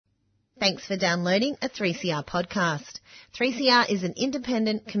Thanks for downloading a 3CR podcast. 3CR is an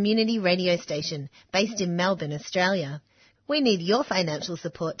independent community radio station based in Melbourne, Australia. We need your financial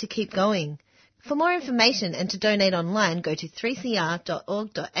support to keep going. For more information and to donate online, go to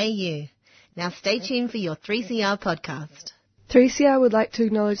 3cr.org.au. Now stay tuned for your 3CR podcast. 3CR would like to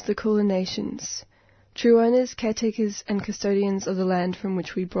acknowledge the Kulin Nations, true owners, caretakers and custodians of the land from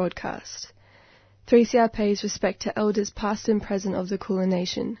which we broadcast. 3CR pays respect to elders past and present of the Kulin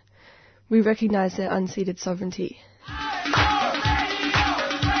Nation. We recognise their unceded sovereignty.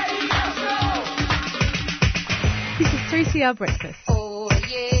 This is 3CR Breakfast. Oh,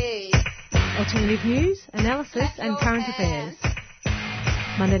 yeah. Alternative news, analysis and current affairs.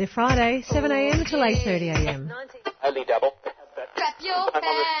 Monday to Friday, 7am till 8:30am. Only double. Clap your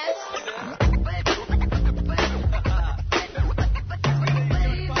hands.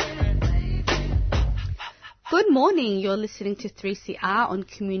 Good morning. You're listening to 3CR on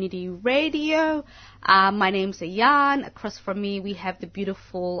Community Radio. My name's Ayan. Across from me, we have the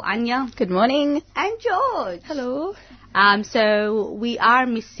beautiful Anya. Good morning. And George. Hello. So we are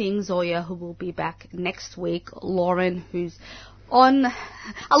missing Zoya, who will be back next week. Lauren, who's on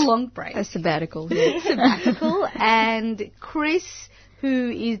a long break. A sabbatical. Yeah. Sabbatical. And Chris,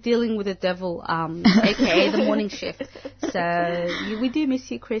 who is dealing with the devil, aka the morning shift. So we do miss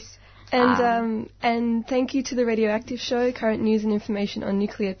you, Chris. And thank you to the Radioactive Show, current news and information on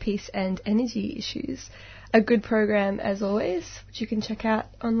nuclear peace and energy issues. A good program as always, which you can check out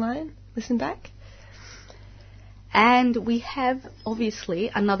online, listen back. And we have, obviously,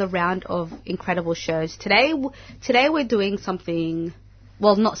 another round of incredible shows. Today we're doing something,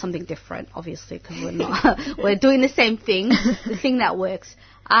 well, not something different, obviously, because we're not. We're doing the same thing, the thing that works.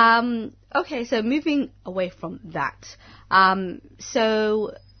 Okay, so moving away from that.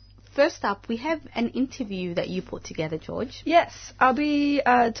 So first up, we have an interview that you put together, George. Yes, I'll be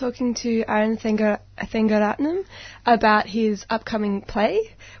talking to Aaron Thengaratnam about his upcoming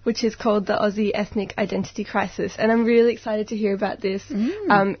play, which is called The Aussie Ethnic Identity Crisis. And I'm really excited to hear about this.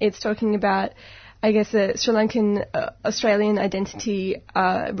 It's talking about, I guess, a Sri Lankan Australian identity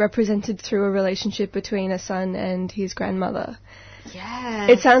represented through a relationship between a son and his grandmother. Yes.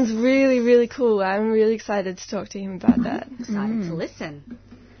 It sounds really, really cool. I'm really excited to talk to him about that. Excited to listen.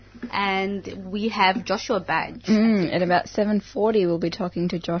 And we have Joshua Badge. At about 7:40, we'll be talking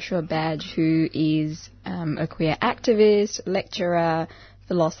to Joshua Badge, who is a queer activist, lecturer,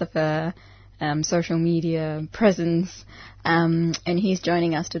 philosopher, social media presence, and he's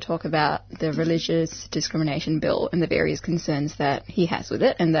joining us to talk about the religious discrimination bill and the various concerns that he has with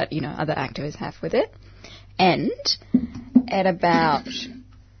it and that, other activists have with it. And at about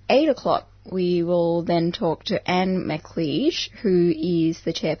 8 o'clock, we will then talk to Anne McLeish, who is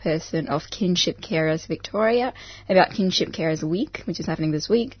the chairperson of Kinship Carers Victoria, about Kinship Carers Week, which is happening this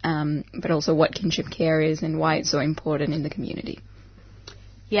week, but also what kinship care is and why it's so important in the community.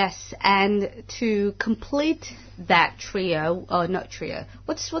 Yes, and to complete that trio, not trio,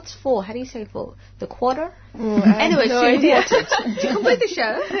 what's four? How do you say four? The quarter? Anyway, to complete the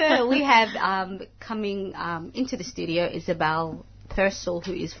show, we have coming into the studio Isabel Purcell,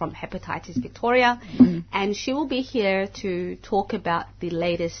 who is from Hepatitis Victoria, and she will be here to talk about the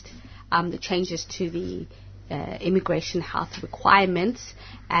latest, the changes to the immigration health requirements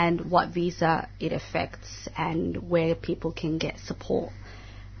and what visa it affects and where people can get support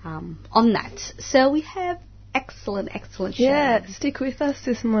on that. So we have excellent show. Yeah, stick with us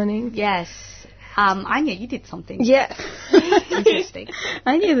this morning. Yes. Anya, you did something. Yeah. Interesting.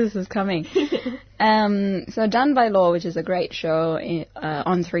 I knew this was coming. So Done by Law, which is a great show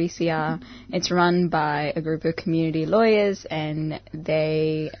on 3CR. It's run by a group of community lawyers, and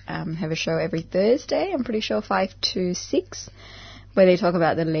they have a show every Thursday, I'm pretty sure 5 to 6, where they talk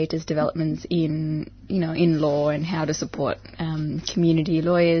about the latest developments in law and how to support community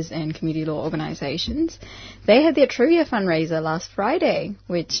lawyers and community law organisations. They had their trivia fundraiser last Friday,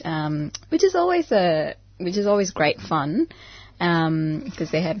 which is always great fun, because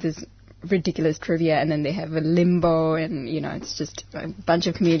they have this ridiculous trivia, and then they have a limbo, and it's just a bunch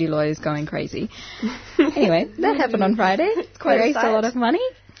of community lawyers going crazy. Anyway, that happened on Friday. They raised a lot of money,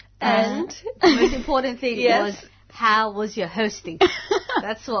 and the most important thing was, how was your hosting?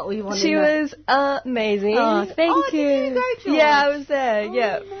 That's what we want to know. She was amazing. Oh, thank you. Did you go, George? Yeah, I was there. Oh,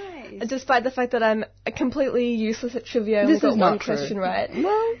 yeah. Nice. Despite the fact that I'm completely useless at trivia, This we is got not one true. question right.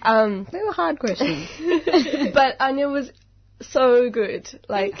 Well, they were hard questions. But Anya was so good.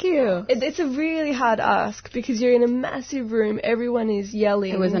 Like, Thank you. It's a really hard ask because you're in a massive room. Everyone is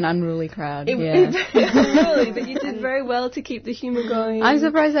yelling. It was an unruly crowd. It's unruly, but you did very well to keep the humour going. I'm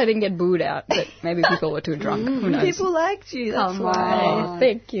surprised I didn't get booed out, but maybe people were too drunk. Who knows? People liked you. That's Come why. on.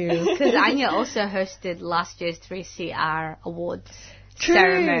 Thank you. Because Anya also hosted last year's 3CR Awards True.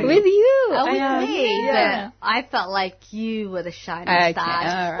 ceremony. With you. Oh, with I know. me. Yeah. But I felt like you were the shining Okay, star.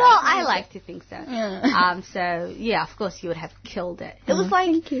 all right. Well, I like to think so. Yeah. So, yeah, of course you would have killed it. It was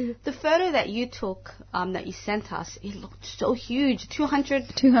like the photo that you took, that you sent us, it looked so huge.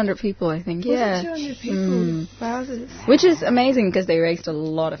 200 people, I think. Was Yeah. it 200 people? Wowzers. Which is amazing because they raised a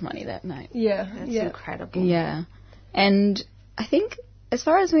lot of money that night. Yeah. That's yeah. incredible. Yeah. And I think, as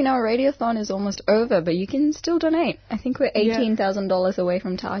far as we know, Radiothon is almost over, but you can still donate. I think we're $18,000 away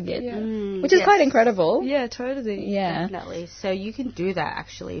from target, Yeah. which is Yes. quite incredible. Yeah, totally. Yeah. Definitely. So you can do that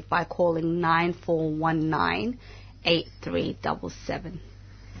actually by calling 9419-8377.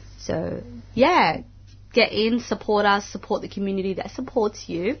 So, yeah, get in, support us, support the community that supports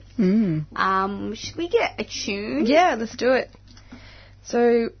you. Should we get a tune? Yeah, let's do it.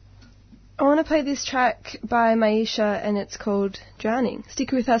 So, I want to play this track by Maisha, and it's called Drowning.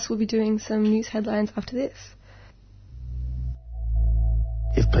 Stick with us, we'll be doing some news headlines after this.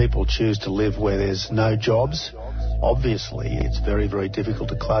 If people choose to live where there's no jobs, obviously it's very, very difficult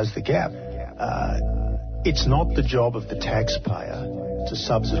to close the gap. It's not the job of the taxpayer to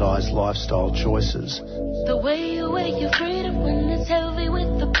subsidise lifestyle choices. The way you weigh your freedom when it's heavy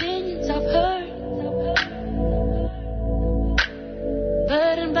with opinions I've heard.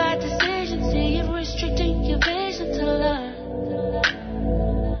 Burdened by decisions, see it restricting your vision to learn.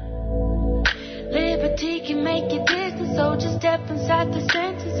 Liberty can make you distant, so just step inside the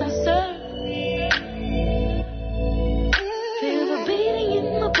sentence I serve. Feel the beating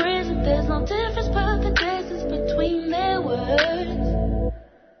in my prison, there's no difference but the distance between their words.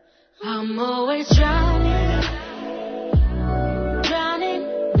 I'm always drowning, drowning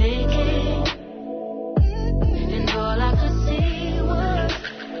naked, and all I could see was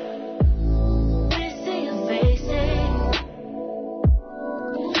missing your faces.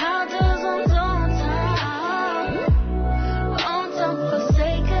 How does one's own time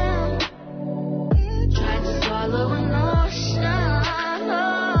forsaken, tried to swallow an ocean,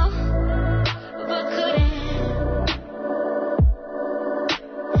 but couldn't.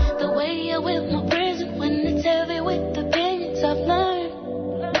 The way you're with my prison when it's heavy with the opinions I've learned.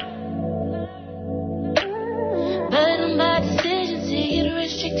 Burdened by decisions, see it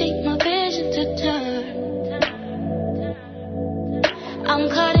restricting my vision to turn. I'm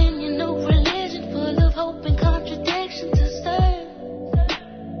caught in your new religion, full of hope and contradiction to serve.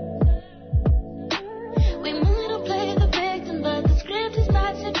 We might not play the victim, but the script is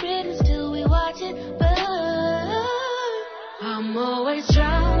not yet written, still we watch it burn. I'm always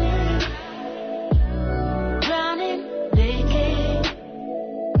drowning, drowning naked,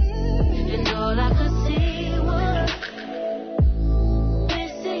 and all I could see was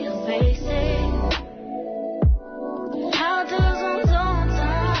missing your faces. How does one's own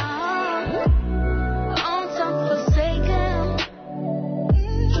time forsaken,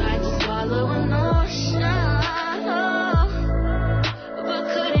 tried to swallow an ocean, but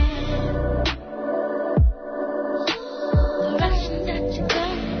couldn't. The rations that you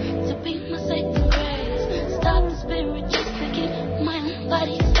got to be my saving grace, stop the spirit just to get my own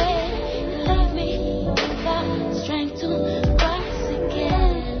body fed, and leave me without strength to rise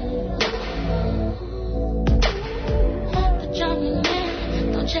again. The drowning man,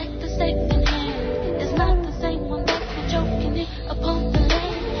 don't check the safe in hand. It's not the same one that's been choking it upon the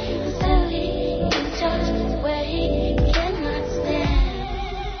land. Still he is judged where he cannot stand.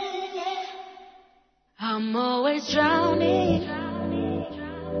 I'm always drowning,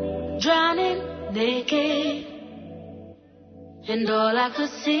 drowning naked, and all I could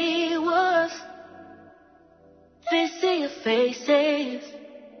see was missing your faces.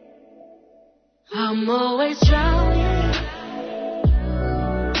 I'm always drowning,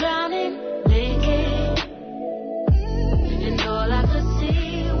 drowning naked, and all I could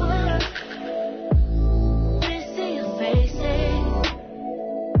see was missing your faces.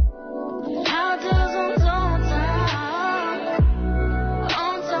 How does one's own time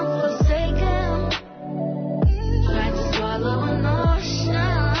forsaken, tried to swallow an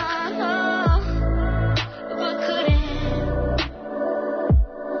ocean, but couldn't.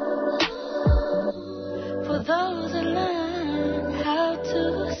 For those that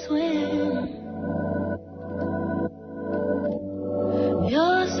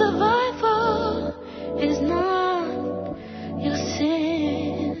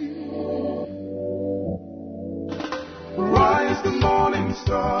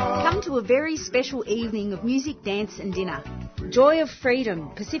Come to a very special evening of music, dance and dinner. Joy of Freedom,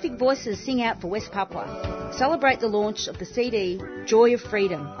 Pacific Voices sing out for West Papua. Celebrate the launch of the CD Joy of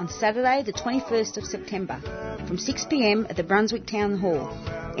Freedom on Saturday the 21st of September from 6 p.m. at the Brunswick Town Hall.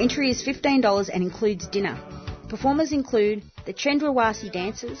 Entry is $15 and includes dinner. Performers include the Chendrawassi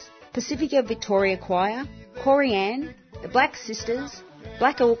Dancers, Pacifica Victoria Choir, Corey Ann, the Black Sisters,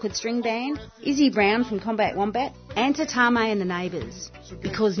 Black Orchid String Band, Izzy Brown from Combat Wombat, and Tatame and the Neighbours.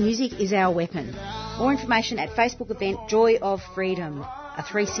 Because music is our weapon. More information at Facebook event Joy of Freedom, a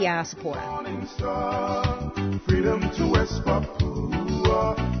 3CR supporter. Freedom to West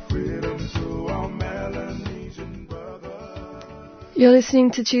Papua, freedom to our Melanesian brother. You're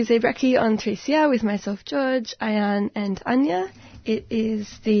listening to Tuesday Brekkie on 3CR with myself, George, Ayan and Anya. It is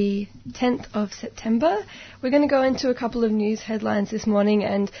the 10th of September. We're going to go into a couple of news headlines this morning,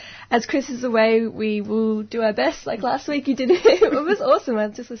 and as Chris is away, we will do our best. Like last week you did it was awesome. I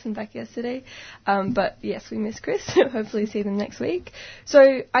just listened back yesterday. But yes, we miss Chris. Hopefully see them next week.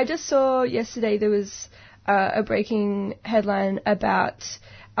 So I just saw yesterday there was a breaking headline about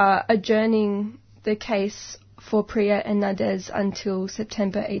adjourning the case for Priya and Nadez until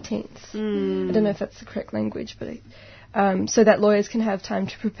September 18th. I don't know if that's the correct language, but so that lawyers can have time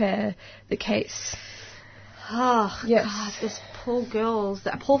to prepare the case. Oh, yes. God, those poor girls,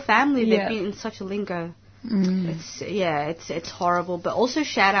 that poor family, they've been in such a lingo. It's horrible. But also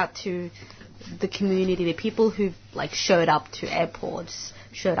shout out to the community, the people who've like showed up to airports,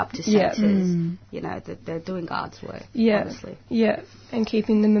 showed up to centres. You know, they're doing God's work, honestly. Yeah, and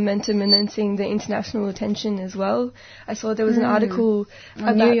keeping the momentum and then seeing the international attention as well. I saw there was an article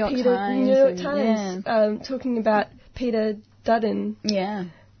about New York Times talking about Peter Dutton. Yeah.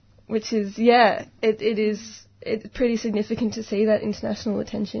 Which is, it's pretty significant to see that international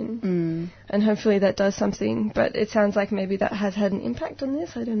attention. And hopefully that does something. But it sounds like maybe that has had an impact on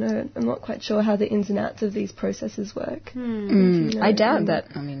this. I don't know. I'm not quite sure how the ins and outs of these processes work. I doubt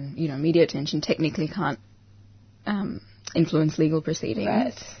that, media attention technically can't influence legal proceedings.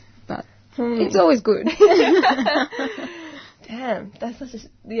 Right. But it's always good. Damn, that's such a...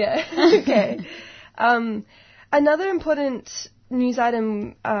 Yeah, okay. Another important news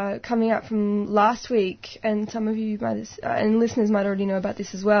item coming out from last week, and some of you might and listeners might already know about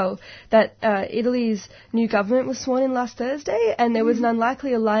this as well, that Italy's new government was sworn in last Thursday, and there was an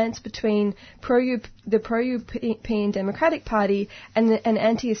unlikely alliance between the pro-European Democratic Party and an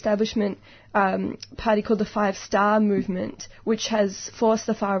anti-establishment party called the Five Star Movement, which has forced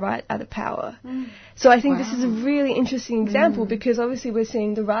the far right out of power. So I think this is a really interesting example because obviously we're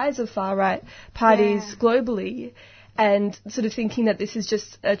seeing the rise of far right parties globally, and sort of thinking that this is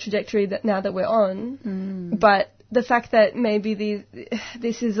just a trajectory that now that we're on. But the fact that maybe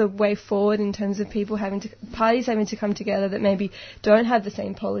this is a way forward in terms of parties having to come together that maybe don't have the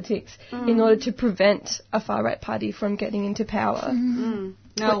same politics in order to prevent a far right party from getting into power.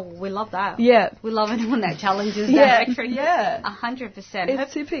 No, we love that. Yeah. We love anyone that challenges that victory. 100%.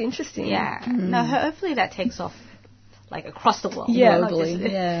 It's super interesting. Yeah. No, hopefully that takes off like across the world. Yeah.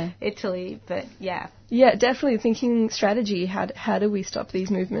 Globally. Italy, but yeah. Yeah, definitely thinking strategy. How do we stop these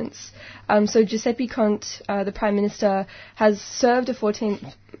movements? So Giuseppe Conte, the Prime Minister, has served a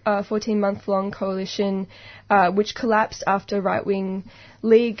 14-month-long coalition which collapsed after right-wing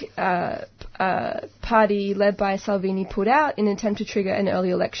League party led by Salvini pulled out in an attempt to trigger an early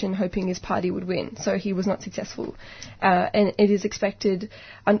election, hoping his party would win. So he was not successful. And it is expected,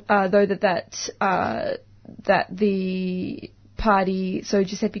 though, that the party, so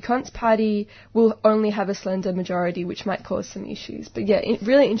Giuseppe Conte's party, will only have a slender majority, which might cause some issues. But yeah,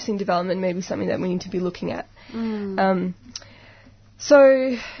 really interesting development, maybe something that we need to be looking at.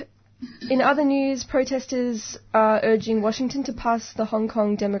 So, in other news, protesters are urging Washington to pass the Hong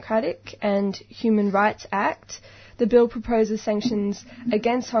Kong Democratic and Human Rights Act. The bill proposes sanctions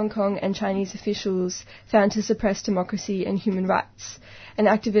against Hong Kong and Chinese officials found to suppress democracy and human rights. And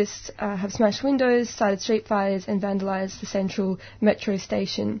activists have smashed windows, started street fires, and vandalised the central metro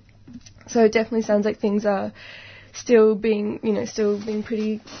station. So it definitely sounds like things are still being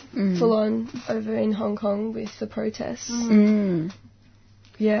pretty full on over in Hong Kong with the protests.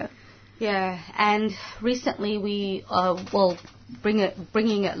 Yeah. Yeah, and recently we,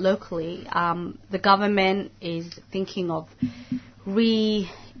 bringing it locally, the government is thinking of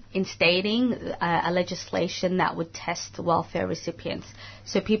reinstating a legislation that would test welfare recipients,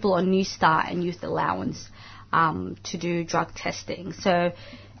 so people on New Start and Youth Allowance, to do drug testing. So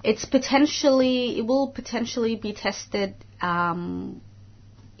it will potentially be tested in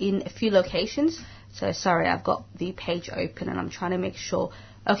a few locations. So sorry, I've got the page open and I'm trying to make sure.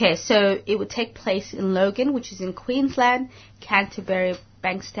 Okay, so it would take place in Logan, which is in Queensland, Canterbury,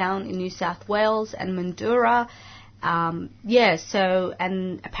 Bankstown in New South Wales, and Mandurah. And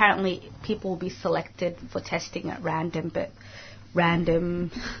apparently people will be selected for testing at random, but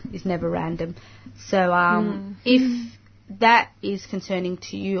random is never random. So if that is concerning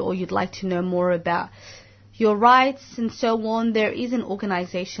to you, or you'd like to know more about your rights and so on, there is an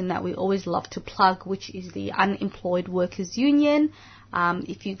organisation that we always love to plug, which is the Unemployed Workers Union.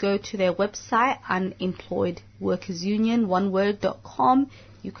 If you go to their website, unemployedworkersunion.com,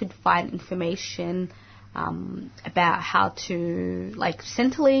 you could find information about how to, like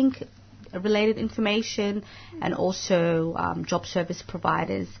Centrelink related information, and also job service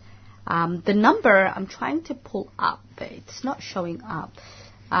providers. The number I'm trying to pull up, but it's not showing up.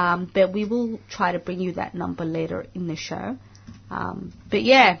 But we will try to bring you that number later in the show.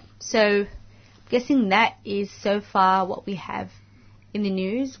 So guessing that is so far what we have in the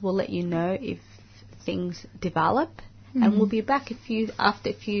news. We'll let you know if things develop, and we'll be back after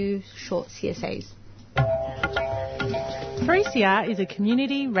a few short CSAs. 3CR is a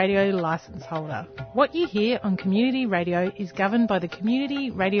community radio licence holder. What you hear on community radio is governed by the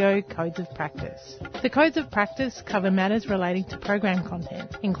Community Radio Codes of Practice. The Codes of Practice cover matters relating to program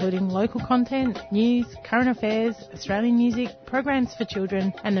content, including local content, news, current affairs, Australian music, programs for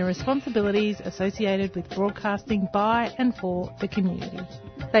children, and the responsibilities associated with broadcasting by and for the community.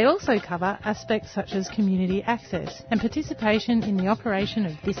 They also cover aspects such as community access and participation in the operation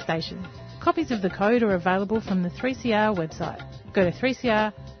of this station. Copies of the code are available from the 3CR website. Go to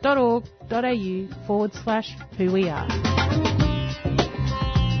 3cr.org.au/whoweare.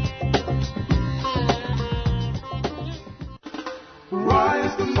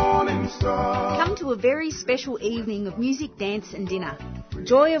 Rise the morning star. Come to a very special evening of music, dance and dinner.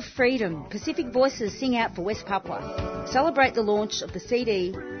 Joy of Freedom, Pacific Voices sing out for West Papua. Celebrate the launch of the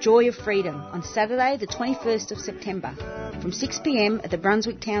CD Joy of Freedom on Saturday the 21st of September from 6 p.m. at the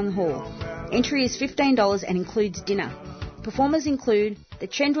Brunswick Town Hall. Entry is $15 and includes dinner. Performers include the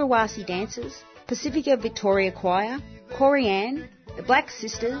Chendrawassi Dancers, Pacifica Victoria Choir, Corianne, the Black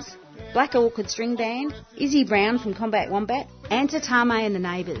Sisters, Black Orchid String Band, Izzy Brown from Combat Wombat, and Tatame and the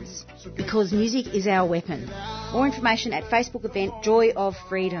Neighbours. Because music is our weapon. More information at Facebook event Joy of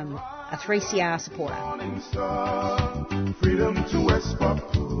Freedom, a 3CR supporter. Morning star. Freedom to West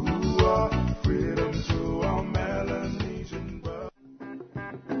Papua. Freedom to our Melanesian brother.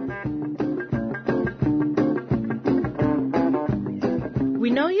 We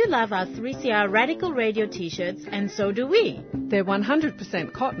know you love our 3CR Radical Radio t-shirts, and so do we. They're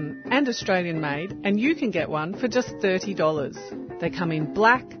 100% cotton and Australian made, and you can get one for just $30. They come in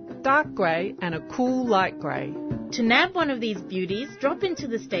black, dark grey and a cool light grey. To nab one of these beauties, drop into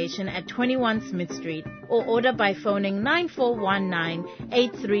the station at 21 Smith Street or order by phoning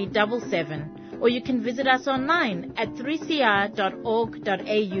 9419-8377. Or you can visit us online at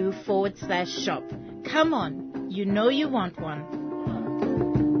 3cr.org.au/shop. Come on, you know you want one.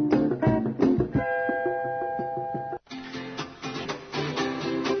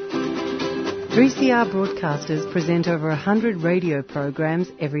 CR broadcasters present over 100 radio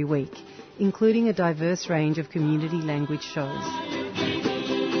programs every week, including a diverse range of community language shows.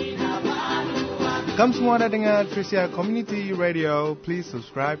 Come semua dengar 3CR Community Radio. Please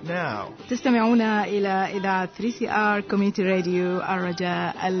subscribe now. تستمعون إلى إذاعة 3CR Community Radio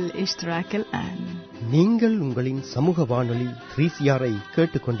الرجاء الاشتراك الآن. நீங்கள் உங்களின் சமூக வானொலி 3CR-ஐ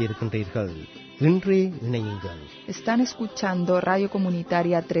கேட்டுக்கொண்டிருக்கின்றீர்கள். இன்றே இணையுங்கள். Están escuchando Radio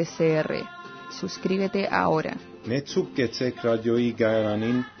Comunitaria 3CR. Suscríbete ahora. Մեծուկ կեցեք ռադիոյի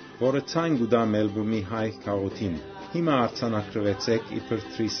գայարանին, որը ցայն գուդա Մելբուրնի հայ քաղաքին։ Հիմա արձանագրվեցեք իբր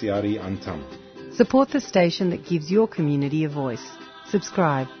 3CR-ի անդամ։ Support the station that gives your community a voice.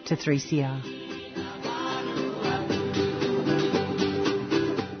 Subscribe to 3CR.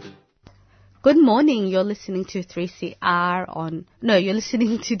 Good morning. You're listening to 3CR you're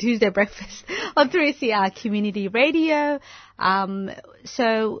listening to Tuesday Breakfast on 3CR Community Radio.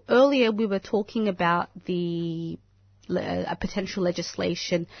 So earlier we were talking about a potential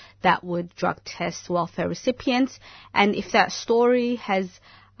legislation that would drug test welfare recipients. And if that story has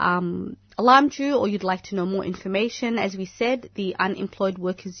alarmed you or you'd like to know more information, as we said, the Unemployed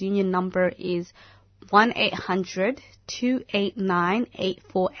Workers Union number is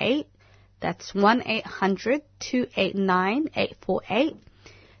 1-800-289-848. That's 1-800-289-848.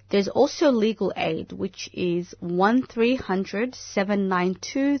 There's also legal aid, which is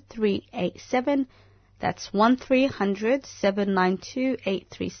 1-300-792-387. That's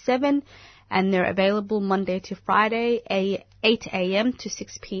 1-300-792-837. And they're available Monday to Friday, 8 a.m. to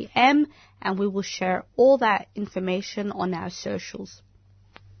 6 p.m. And we will share all that information on our socials.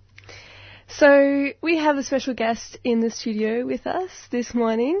 So we have a special guest in the studio with us this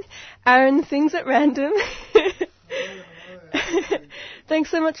morning, Aaron Things at Random.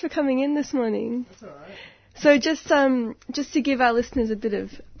 Thanks so much for coming in this morning. That's all right. So just to give our listeners a bit of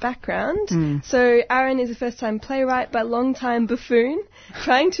background, so Aaron is a first-time playwright but long-time buffoon,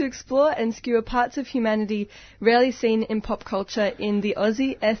 trying to explore and skewer parts of humanity rarely seen in pop culture in the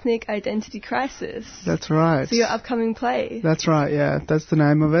Aussie ethnic identity crisis. That's right. So your upcoming play. That's right, yeah. That's the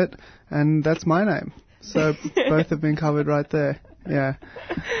name of it, and that's my name. So both have been covered right there, yeah.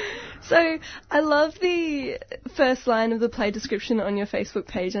 So I love the first line of the play description on your Facebook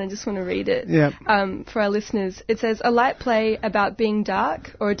page, and I just want to read it for our listeners. It says, a light play about being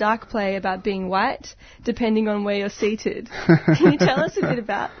dark or a dark play about being white, depending on where you're seated. Can you tell us a bit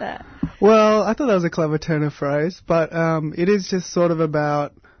about that? Well, I thought that was a clever turn of phrase, but it is just sort of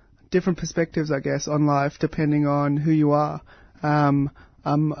about different perspectives, I guess, on life, depending on who you are. I'm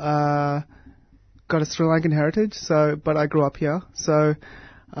got a Sri Lankan heritage, but I grew up here, so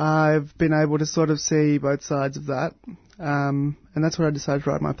I've been able to sort of see both sides of that, and that's what I decided to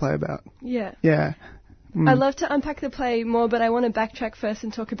write my play about. Yeah. Yeah. I'd love to unpack the play more, but I want to backtrack first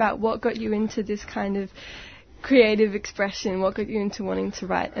and talk about what got you into this kind of creative expression, what got you into wanting to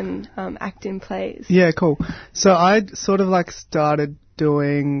write and act in plays. Yeah, cool. So I sort of started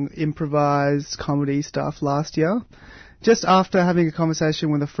doing improvised comedy stuff last year, just after having a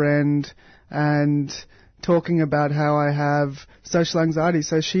conversation with a friend and talking about how I have social anxiety.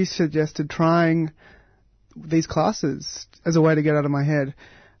 So she suggested trying these classes as a way to get out of my head,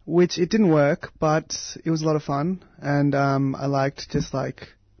 which it didn't work, but it was a lot of fun, and I liked just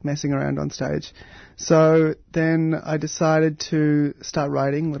messing around on stage. So then I decided to start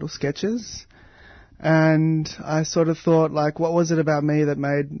writing little sketches, and I sort of thought, what was it about me that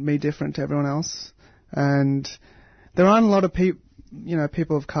made me different to everyone else? And there aren't a lot of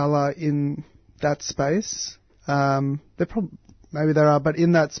people of colour in that space. Maybe there are, but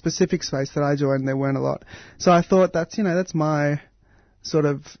in that specific space that I joined, there weren't a lot. So I thought that's my sort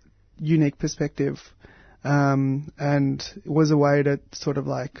of unique perspective, and it was a way to sort of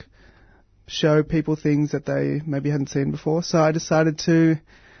show people things that they maybe hadn't seen before. So I decided to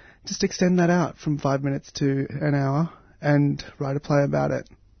just extend that out from 5 minutes to an hour and write a play about it.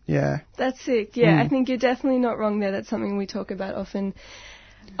 Yeah. That's sick. Yeah, I think you're definitely not wrong there. That's something we talk about often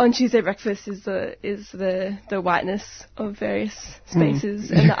on Tuesday Breakfast is the whiteness of various spaces,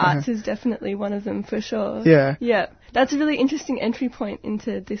 and the arts is definitely one of them for sure. Yeah. Yeah. That's a really interesting entry point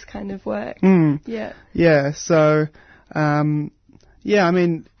into this kind of work. Yeah. Yeah. So, I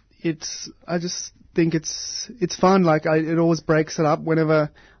mean, I just think it's fun. It always breaks it up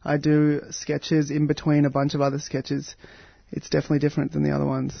whenever I do sketches in between a bunch of other sketches. It's definitely different than the other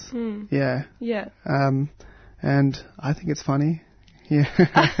ones. Yeah. Yeah. And I think it's funny. Yeah.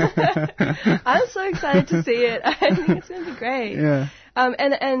 I'm so excited to see it. I think it's going to be great. Yeah.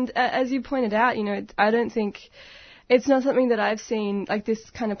 And as you pointed out, I don't think it's not something that I've seen this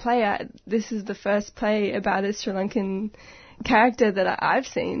kind of play. This is the first play about a Sri Lankan character that I've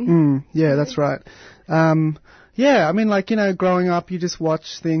seen. Yeah, that's right. Yeah, I mean, growing up, you just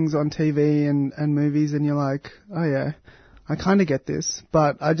watch things on TV and movies, and you're like, oh yeah, I kind of get this,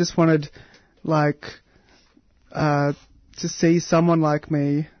 but I just wanted to see someone like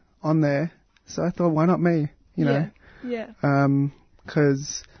me on there. So I thought, why not me? Yeah.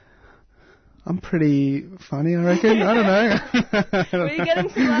 'Cause I'm pretty funny, I reckon. I don't know. We're getting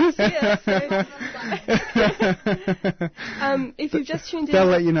some laughs here. If you've just tuned in, they'll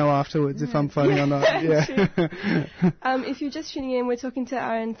let you know afterwards if I'm funny or not. Yeah. If you're just tuning in, we're talking to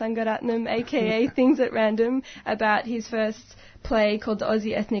Aaron Thangaratnam, aka Things at Random, about his first play called The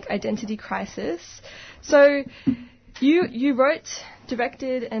Aussie Ethnic Identity Crisis. So, you wrote,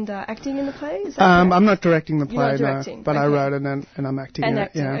 directed, and acting in the play? Is that correct? I'm not directing the play, no, but I wrote it and I'm acting in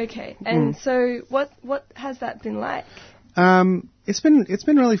it. Yeah. Okay. And so, what has that been like? It's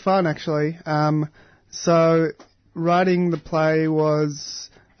been really fun, actually. So writing the play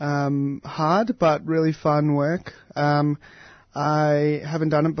was hard, but really fun work. I haven't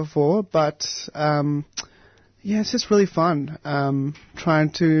done it before, but it's just really fun. Coming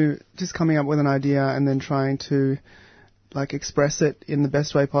up with an idea and then trying to express it in the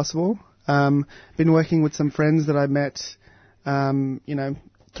best way possible. Been working with some friends that I met,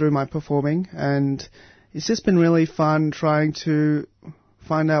 through my performing, and it's just been really fun trying to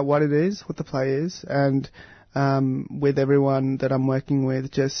find out what the play is, and with everyone that I'm working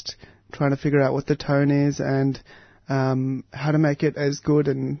with, just trying to figure out what the tone is and how to make it as good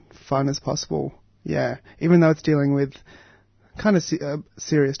and fun as possible. Yeah, even though it's dealing with kind of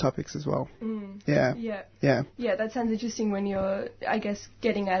serious topics as well. Yeah. Yeah, that sounds interesting when you're, I guess,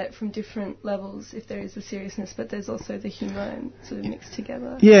 getting at it from different levels, if there is the seriousness, but there's also the humour and sort of mixed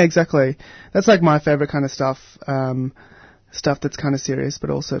together. Yeah, exactly. That's like my favourite kind of stuff, stuff that's kind of serious but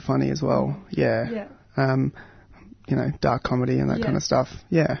also funny as well. Yeah. You know, dark comedy and that kind of stuff.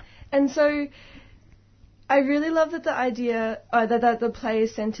 Yeah. And so I really love that the idea, that the play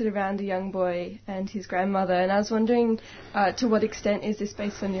is centred around a young boy and his grandmother, and I was wondering to what extent is this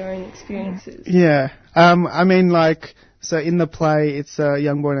based on your own experiences? Yeah. I mean, like, so in the play, it's a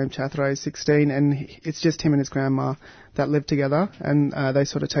young boy named Chathra, he's 16, and it's just him and his grandma that live together, and they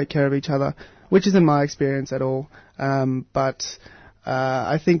sort of take care of each other, which isn't my experience at all. But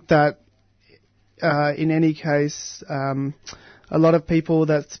I think that in any case, a lot of people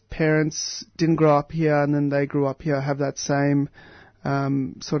that's parents didn't grow up here and then they grew up here have that same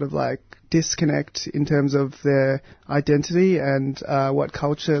sort of like disconnect in terms of their identity and what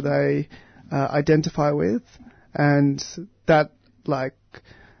culture they identify with, and that like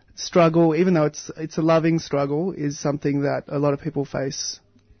struggle, even though it's a loving struggle, is something that a lot of people face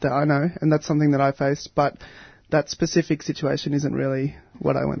that I know, and that's something that I faced, but that specific situation isn't really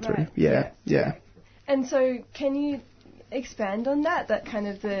what I went through. Yeah. And so can you expand on that kind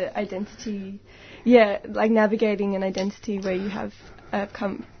of the identity, like navigating an identity where you have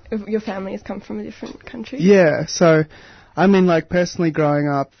your family has come from a different country? Yeah, so I mean, like, personally growing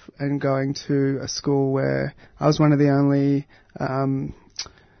up and going to a school where I was one of the only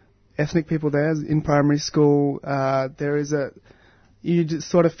ethnic people there in primary school, you just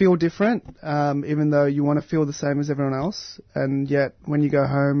sort of feel different, even though you want to feel the same as everyone else, and yet when you go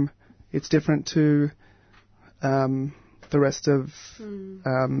home, it's different to the rest of,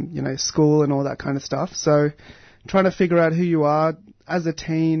 you know, school and all that kind of stuff. So trying to figure out who you are as a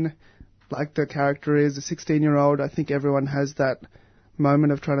teen, like the character is, a 16-year-old, I think everyone has that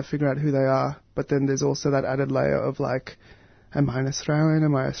moment of trying to figure out who they are, but then there's also that added layer of like, am I an Australian?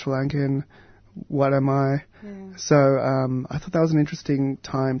 Am I a Sri Lankan? What am I? Yeah. So I thought that was an interesting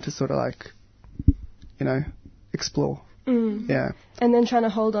time to sort of like, you know, explore. Yeah. And then trying to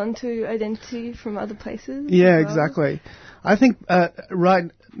hold on to identity from other places. Yeah, exactly. I think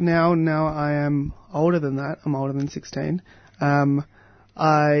right now I am older than that. I'm older than 16.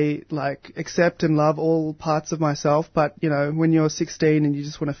 I like accept and love all parts of myself, but you know, when you're 16 and you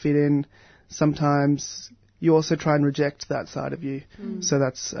just want to fit in, sometimes you also try and reject that side of you. So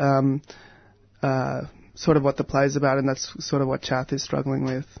that's sort of what the play's about, and that's sort of what Chath is struggling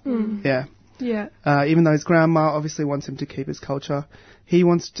with. Yeah. Even though his grandma obviously wants him to keep his culture, he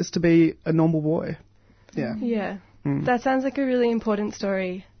wants just to be a normal boy. Yeah. That sounds like a really important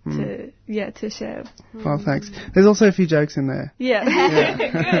story to share. Oh, thanks. There's also a few jokes in there. Good.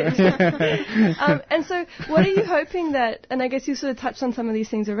 And so what are you hoping that, and I guess you sort of touched on some of these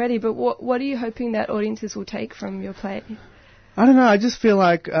things already, but what are you hoping that audiences will take from your play? I don't know, I just feel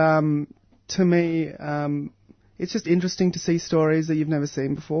like, to me, it's just interesting to see stories that you've never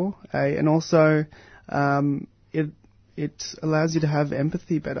seen before, and also it allows you to have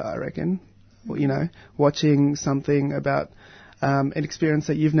empathy better, I reckon. You know, watching something about an experience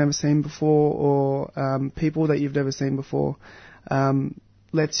that you've never seen before, or people that you've never seen before,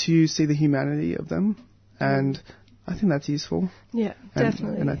 lets you see the humanity of them, and I think that's useful. Yeah,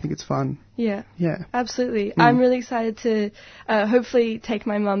 definitely. And I think it's fun. Yeah. Absolutely. I'm really excited to hopefully take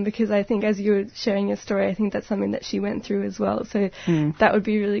my mum, because I think as you were sharing your story, I think that's something that she went through as well. So that would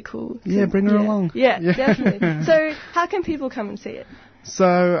be really cool. Yeah, bring her along. Yeah, definitely. So how can people come and see it?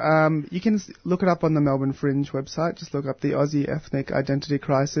 So you can look it up on the Melbourne Fringe website. Just look up the Aussie Ethnic Identity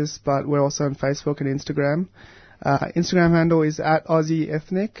Crisis, but we're also on Facebook and Instagram. Instagram handle is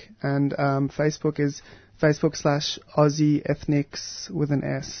 @AussieEthnic, and Facebook is Facebook/Aussie Ethnics with an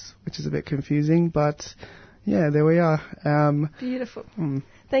S, which is a bit confusing, but yeah, there we are. Beautiful.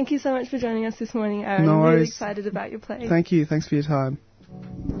 Thank you so much for joining us this morning, Aaron. No worries. I'm really excited about your play. Thank you. Thanks for your time.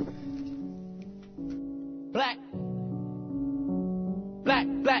 Black. Black,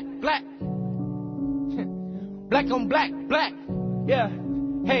 black, black. Black on black, black. Yeah.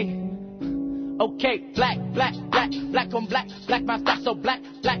 Hey. Okay, black, black, black, black on black, black, my stuff so black,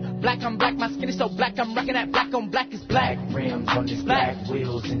 black, black, I'm black, my skin is so black, I'm rocking that black on black is black. Rims on this black,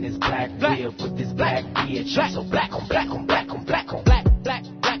 wheels in this black, wheel with this black, bitch, I'm so black on black on black on black on black, black,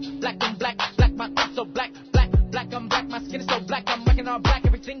 black, black on black, black, my stuff so black, black, black, I'm black, my skin is so black, I'm rocking all black,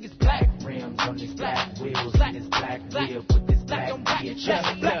 everything is black. Rims on this black, wheels in this black, wheel with this black, bitch, I'm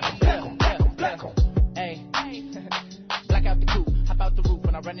so black on black on black on black on. Hey, black out the coop, hop out the roof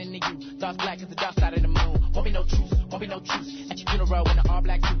when I run into you. Dark black is the dark side of the moon. Won't be no truce, won't be no truce. your funeral in an all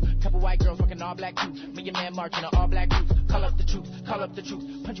black suit. Couple white girls rocking all black too. Me and man marching in all black boots. Call up the truth, call up the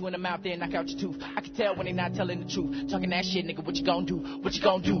truth. Punch you in the mouth, then knock out your tooth. I can tell when they not telling the truth. Talking that shit, nigga, what you gon' do? What you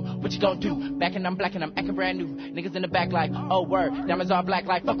gon' do? What you gon' do? Back and I'm black and I'm acting brand new. Niggas in the back like, oh word. Diamonds all black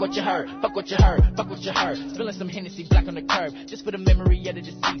like, fuck what you heard. Fuck what you heard. Fuck what you heard. Spilling some Hennessy black on the curb. Just for the memory of the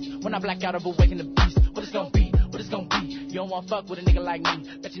deceased. When I black out of awaken the beast. What it's gon' be? What it's gon' be? You don't wanna fuck with a nigga like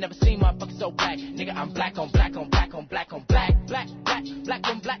me. Bet you never seen motherfuckers so black. Nigga, I'm black on black on black on black on black. Black, black, black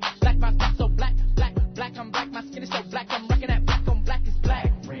on black. Black, my stuff so black. Black, black, I'm black. My skin is so black. I'm rocking that black on black is black.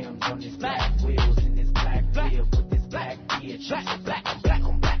 Rims on this black, wheels in this black, wheel with this black, bitch. Black, black on black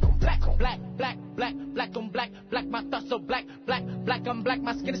on black on black on black. Black, black, black on black. Black, my thoughts so black. Black, black, I'm black.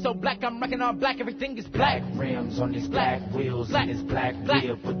 My skin is so black. I'm rocking all black. Everything is black. Rims on this black, wheels in this black,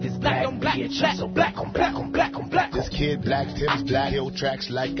 wheel with this black, bitch. So black on black on black on black. This kid black, Tim's black, hill tracks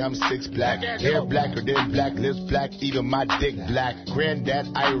like I'm 6 black. Hair blacker than black, lips black, even my dick black. Granddad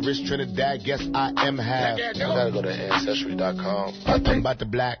Irish, Trinidad, guess I am half. I gotta go to Ancestry.com. I'm about the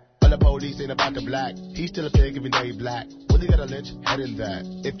black. All the police ain't about the black. He's still a pig even though he black. Willie got a lynch, head in that.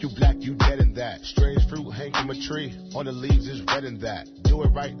 If you black, you dead in that. Strange fruit hang from a tree. On the leaves is red in that. Do it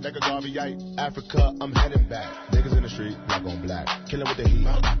right like a Garveyite. Africa, I'm heading back. Niggas in the street, black on black. Kill him with the heat.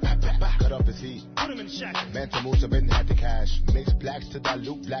 Cut off his heat. Put him in the shack. Mantle moves up and had the cash. Mix blacks to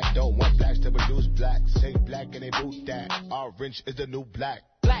dilute black. Don't want blacks to produce black. Say black and they boot that. Orange is the new black.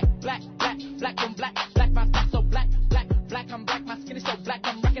 Black, black, black, black on black. Black, my stuff so black. Black, black, I'm black. My skin is so black.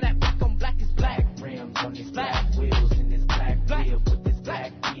 I'm rocking that black on black is black. Rims on this black, wheels in this black, wheel with this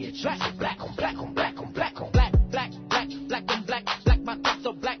black, bitch. So black on black on black on black on black, black, black, black on black. Black, my stuff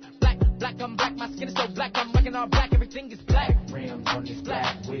so black. Black, black, I'm black. My skin is so black. I'm rocking all black. Everything is black. Rims on this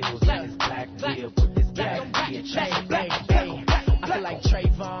black, wheels in this black, wheel with this black, bitch. So black on black on black on black. I feel like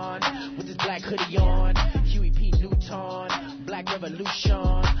Trayvon with this black hoodie on. Huey P. Newton, Black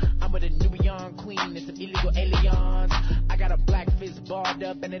Revolution. I'm with a Nubian queen and some illegal aliens. I got a black fist barred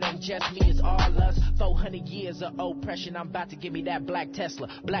up and it ain't just me, it's all us. 400 years of oppression, I'm about to give me that black Tesla.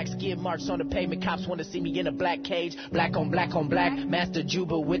 Black skid marks on the pavement, cops wanna see me in a black cage. Black on black on black, Master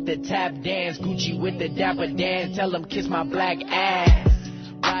Juba with the tap dance. Gucci with the dapper dance, tell them kiss my black ass.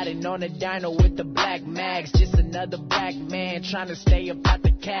 Riding on a dino with the black mags. Just another black man trying to stay up out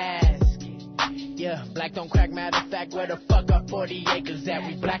the casket. Yeah, black don't crack, matter of fact, where the fuck are 40 acres at?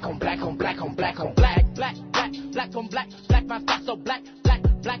 We black on black on black on black on black. Black, black, black on black. Black, my stuff so black. Black,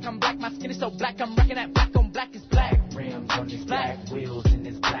 black, I'm black. My skin is so black. I'm rocking that black on black is black. Rims on this black, wheels in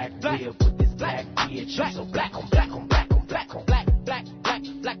this black, wheel with this black, bitch. So black on black on black on black on black. Black, black,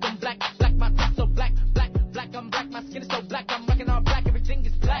 black on black. Black, my stuff so black. Black, black, I'm black. My skin is so black. I'm rocking all black. Everything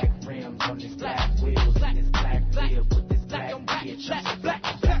is black. Rims on this black, wheels in this black, wheel with this black, bitch. So black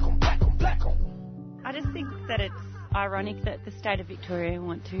on black on black on black on. I just think that it's ironic that the state of Victoria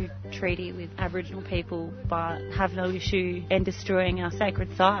want to treaty with Aboriginal people but have no issue in destroying our sacred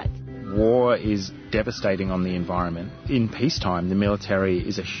sites. War is devastating on the environment. In peacetime, the military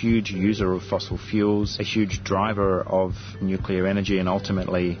is a huge user of fossil fuels, a huge driver of nuclear energy and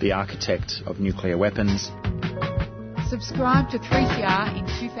ultimately the architect of nuclear weapons. Subscribe to 3CR in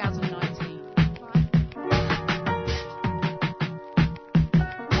 2019.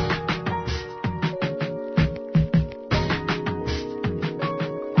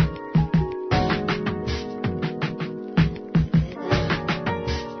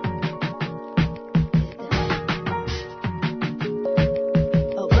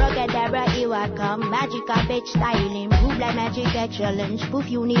 Magic a bitch styling, move like magic at challenge. Poof,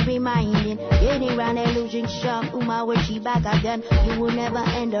 you need reminding. Getting round illusion shop, Uma where she back again. You will never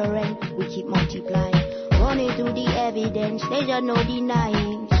end the rain. We keep multiplying, running through the evidence. There's just no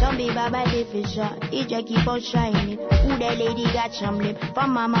denying. Some be by deficient, it just keep on shining. Who that lady got some lip?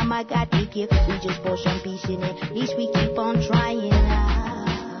 From my mama got the gift. We just pour some peace in it. At least we keep on trying.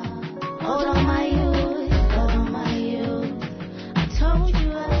 Hold on my youth, hold on my youth. I told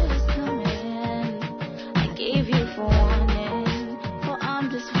you I was coming. I gave you for warning, for I'm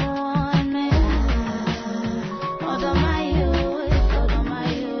just for one man. Hold on my youth, hold on my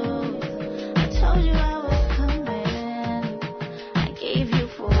youth. I told you I was coming. I gave you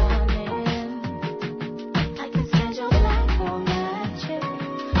for warning. I can sense your black magic.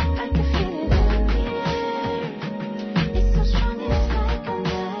 I can feel it in the air. It's so strong, it's like a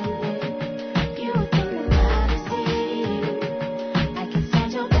magnet. You think the light is here. I can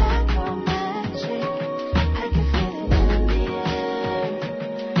sense your black magic. I can feel it in the air.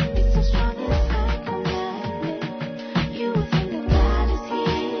 It's so strong, it's like a magnet. You think the light is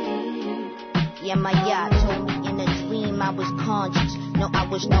here. Yeah, my yacht told me in a dream I was conscious. No, I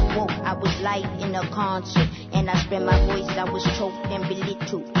was not woke, I was live in a concert. And I spent my voice, I was choked and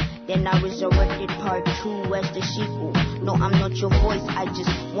belittled. Then I resurrected part 2 as the sequel. No, I'm not your voice, I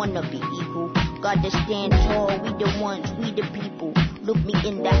just wanna be equal. Gotta stand tall, we the ones, we the people. Look me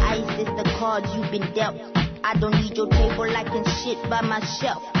in the eyes, it's the cards you've been dealt. I don't need your table, I can sit by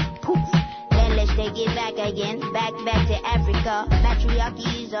myself. Poof. Then let's take it back again, back to Africa.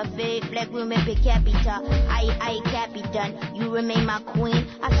 Matriarchy is a fake, black women per capita. I Capitan, you remain my queen.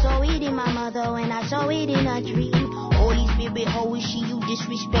 I saw it in my mother and I saw it in a dream. Holy Spirit, how is she? You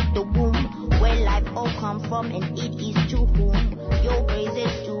disrespect the womb. Where life all come from and it is to whom? Your praise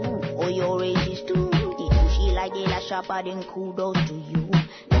is to, or your race is to. Did you see like they la sharper, then kudos to you.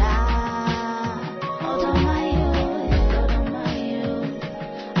 Hold on my youth,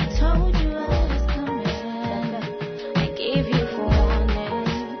 I told you I was coming. I gave you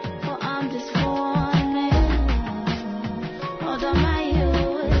warning, for I'm just warning. Hold on my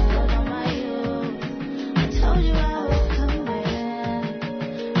youth, I told you I was coming.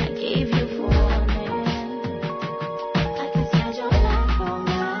 I gave you warning. I can sense your life from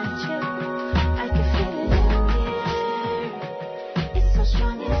magic. I can feel it in the air. It's so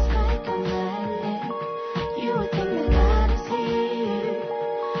strong, it's like a magnet. You would think that God is here.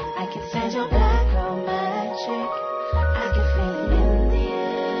 I can sense your black girl magic. I can feel it in the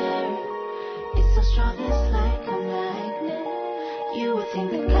air. It's so strong, it's like a magnet. You would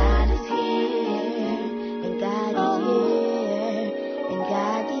think that God is here. And God is here. And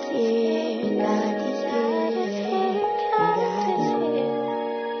God is here. And God is here. And God is here.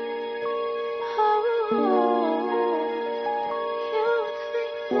 Oh, you would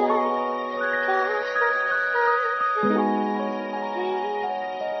think that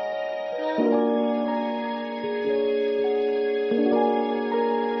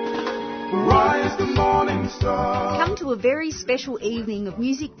Rise the morning star. Come to a very special evening of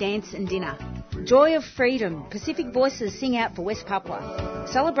music, dance and dinner. Joy of Freedom, Pacific Voices sing out for West Papua.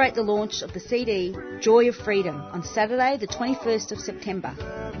 Celebrate the launch of the CD Joy of Freedom on Saturday the 21st of September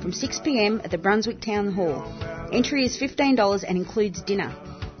from 6 p.m. at the Brunswick Town Hall. Entry is $15 and includes dinner.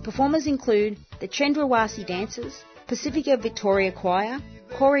 Performers include the Chendrawassi Dancers, Pacifica Victoria Choir,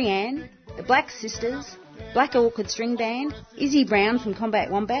 Corey Ann, the Black Sisters, Black Orchid String Band, Izzy Brown from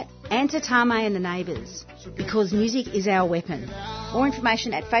Combat Wombat, and Tatame and the Neighbours. Because music is our weapon. More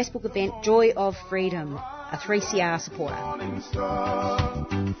information at Facebook event Joy of Freedom, a 3CR supporter.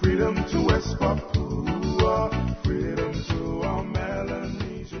 Freedom to West Papua, freedom to our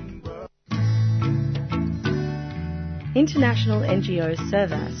Melanesian brothers. International NGO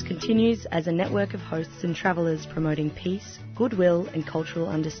Servas continues as a network of hosts and travellers promoting peace, goodwill and cultural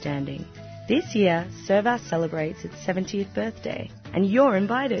understanding. This year, Servas celebrates its 70th birthday, and you're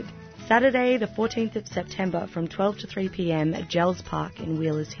invited. Saturday, the 14th of September from 12 to 3 p.m. at Gels Park in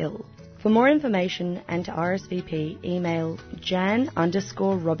Wheelers Hill. For more information and to RSVP, email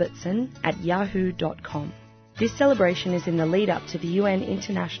jan_robertson@yahoo.com. This celebration is in the lead up to the UN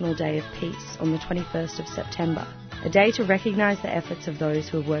International Day of Peace on the 21st of September, a day to recognise the efforts of those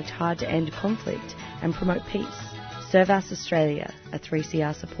who have worked hard to end conflict and promote peace. Servas Australia, a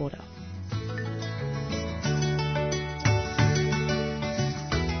 3CR supporter.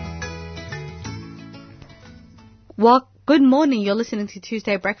 Well, good morning. You're listening to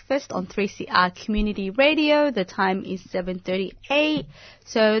Tuesday Breakfast on 3CR Community Radio. The time is 7:38.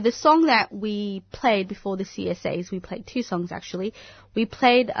 So the song that we played before the CSAs, we played two songs actually. We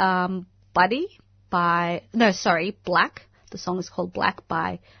played Black. The song is called Black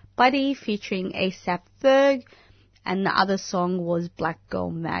by Buddy featuring ASAP Ferg. And the other song was Black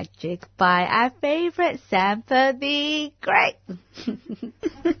Girl Magic by our favourite Sampa the Great.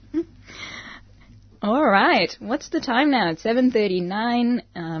 All right. What's the time now? It's 7:39.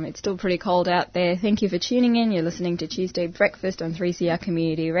 It's still pretty cold out there. Thank you for tuning in. You're listening to Tuesday Breakfast on 3CR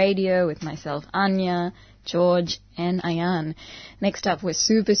Community Radio with myself, Anya, George, and Ayan. Next up, we're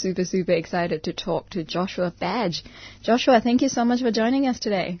super excited to talk to Joshua Badge. Joshua, thank you so much for joining us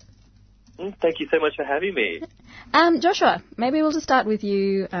today. Thank you so much for having me. Joshua, maybe we'll just start with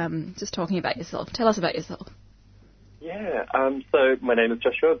you just talking about yourself. Tell us about yourself. Yeah, so my name is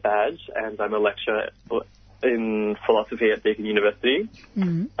Joshua Badge, and I'm a lecturer in philosophy at Deakin University.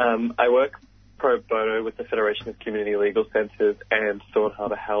 Mm-hmm. I work pro bono with the Federation of Community Legal Centres and Thorn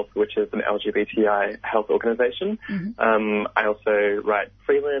Harbour Health, which is an LGBTI health organisation. Mm-hmm. I also write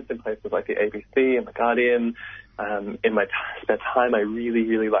freelance in places like the ABC and The Guardian. In my spare time, I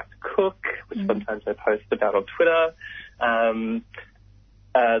really like to cook, which sometimes I post about on Twitter.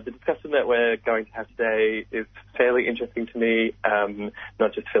 The discussion that we're going to have today is fairly interesting to me,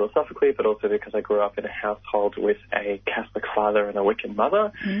 not just philosophically, but also because I grew up in a household with a Catholic father and a Wiccan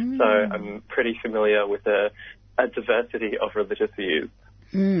mother. So I'm pretty familiar with a diversity of religious views.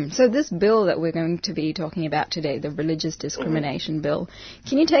 So this bill that we're going to be talking about today, the Religious Discrimination Bill,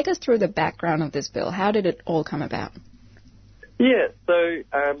 can you take us through the background of this bill? How did it all come about? Yeah, so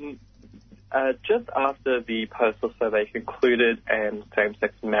just after the Postal Survey concluded and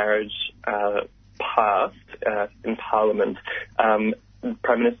same-sex marriage passed in Parliament,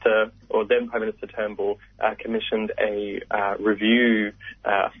 Prime Minister, or then Prime Minister Turnbull, commissioned a review,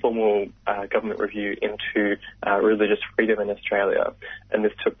 formal government review into religious freedom in Australia, and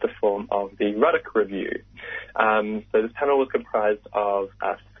this took the form of the Ruddock Review. So this panel was comprised of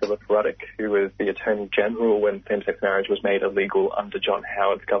Philip Ruddock, who was the Attorney General when same-sex marriage was made illegal under John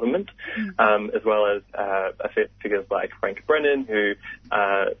Howard's government, as well as figures like Frank Brennan, who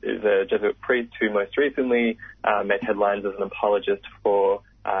is a Jesuit priest who most recently made headlines as an apologist for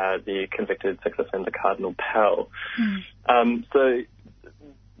the convicted sex offender Cardinal Pell. So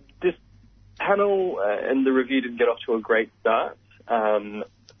this panel and the review didn't get off to a great start.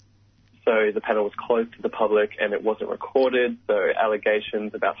 So the panel was closed to the public and it wasn't recorded, so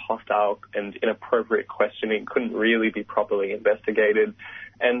allegations about hostile and inappropriate questioning couldn't really be properly investigated.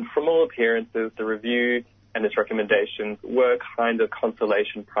 And from all appearances, the review and its recommendations were kind of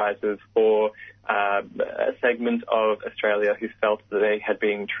consolation prizes for a segment of Australia who felt that they had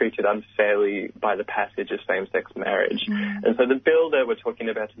been treated unfairly by the passage of same-sex marriage. And so the bill that we're talking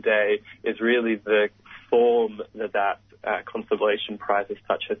about today is really the form that consolation prize as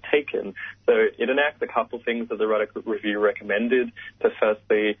such has taken. So it enacts a couple things that the Ruddock Review recommended. So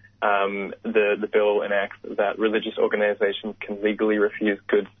firstly, the bill enacts that religious organisations can legally refuse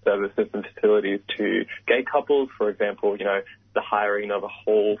goods, services and facilities to gay couples. For example, the hiring of a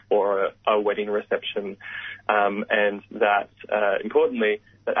hall for a wedding reception, and that, importantly,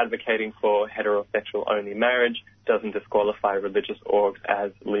 that advocating for heterosexual-only marriage doesn't disqualify religious orgs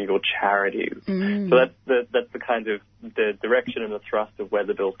as legal charities. So that's the kind of the direction and the thrust of where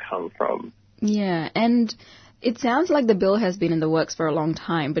the bills come from. Yeah, and it sounds like the bill has been in the works for a long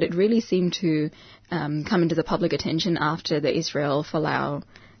time, but it really seemed to come into the public attention after the Israel Folau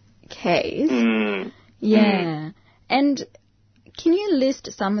case. Yeah. And can you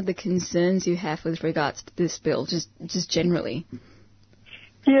list some of the concerns you have with regards to this bill, just generally?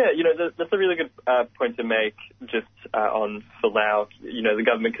 Yeah, that's a really good point to make just on Folau. The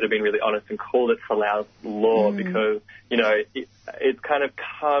government could have been really honest and called it Folau's law because, it's kind of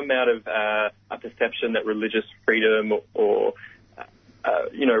come out of a perception that religious freedom or,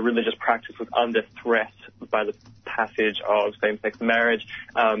 religious practice was under threat by the passage of same-sex marriage.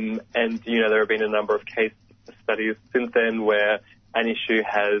 And, there have been a number of case studies since then where an issue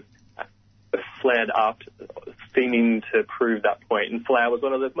has flared up, seeming to prove that point. And Folau was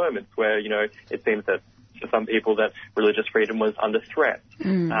one of those moments where, it seems that for some people that religious freedom was under threat.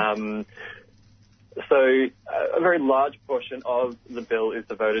 So a very large portion of the bill is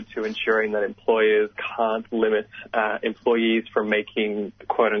devoted to ensuring that employers can't limit employees from making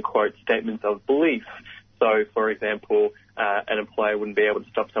quote-unquote statements of belief. So, for example, an employer wouldn't be able to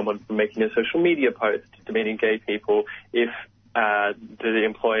stop someone from making a social media post demeaning gay people if the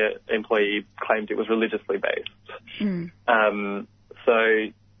employee claimed it was religiously based.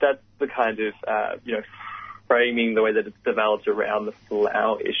 So that's the kind of, framing the way that it's developed around the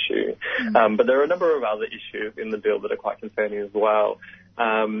Folau issue. But there are a number of other issues in the bill that are quite concerning as well.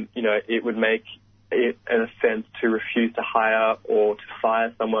 It would make it an offence to refuse to hire or to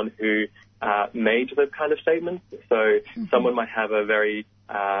fire someone who made those kind of statements. So someone might have a very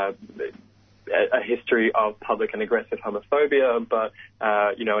a history of public and aggressive homophobia, but,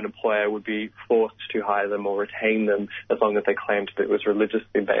 an employer would be forced to hire them or retain them as long as they claimed that it was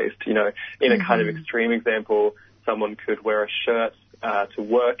religiously based. In a kind of extreme example, someone could wear a shirt to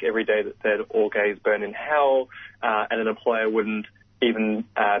work every day that said all gays burn in hell, and an employer wouldn't even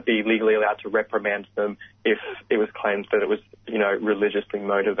be legally allowed to reprimand them if it was claimed that it was, religiously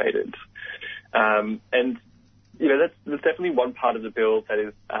motivated. And that's definitely one part of the bill that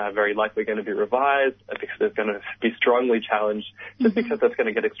is very likely going to be revised because it's going to be strongly challenged just because that's going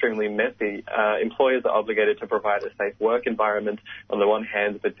to get extremely messy. Employers are obligated to provide a safe work environment on the one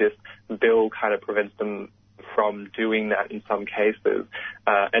hand, but this bill kind of prevents them from doing that in some cases.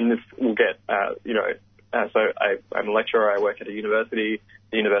 And this will get, so I'm a lecturer, I work at a university.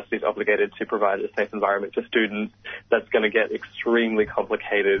 The university is obligated to provide a safe environment for students. That's going to get extremely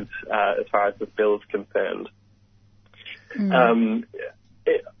complicated as far as this bill is concerned.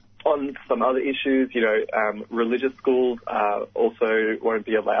 On some other issues, religious schools also won't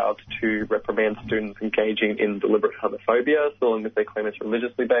be allowed to reprimand students engaging in deliberate homophobia, so long as they claim it's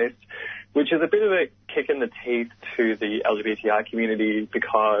religiously based, which is a bit of a kick in the teeth to the LGBTI community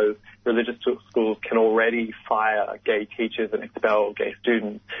because religious schools can already fire gay teachers and expel gay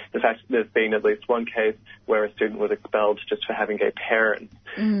students. In fact, there's been at least one case where a student was expelled just for having gay parents.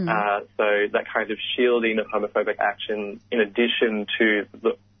 So that kind of shielding of homophobic action, in addition to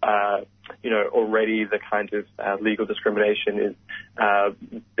the already the kind of legal discrimination, is a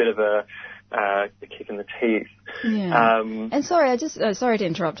bit of a kick in the teeth. Yeah. And sorry, sorry to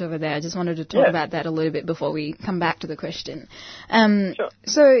interrupt over there. I just wanted to talk about that a little bit before we come back to the question. Sure.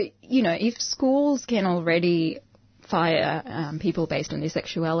 So, if schools can already fire people based on their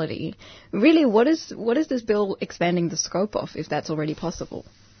sexuality, really, what is this bill expanding the scope of, if that's already possible?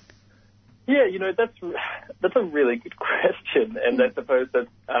 Yeah, that's a really good question, and I suppose that's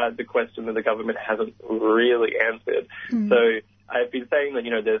the question that the government hasn't really answered. So I've been saying that,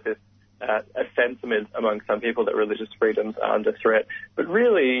 there's this a sentiment among some people that religious freedoms are under threat, but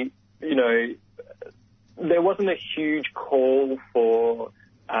really, there wasn't a huge call for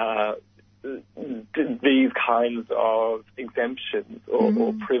these kinds of exemptions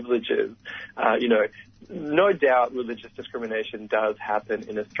or privileges. No doubt religious discrimination does happen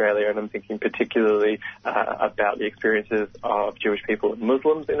in Australia, and I'm thinking particularly about the experiences of Jewish people and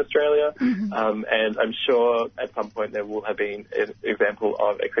Muslims in Australia. And I'm sure at some point there will have been an example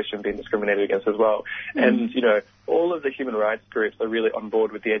of a Christian being discriminated against as well. And, all of the human rights groups are really on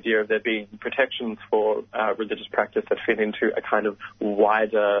board with the idea of there being protections for religious practice that fit into a kind of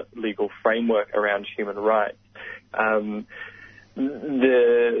wider legal framework around human rights.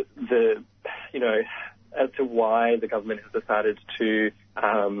 As to why the government has decided to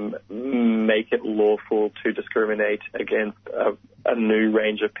make it lawful to discriminate against a new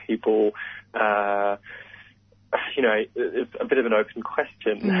range of people, it's a bit of an open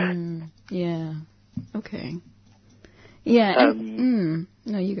question. Yeah. Okay. Yeah.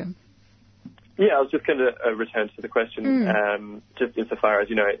 No, you go. Yeah, I was just going to return to the question, just insofar as,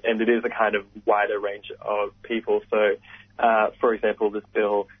 and it is a kind of wider range of people. So, for example, this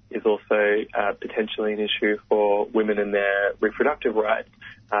bill is also potentially an issue for women and their reproductive rights,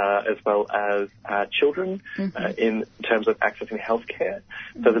 as well as children in terms of accessing healthcare.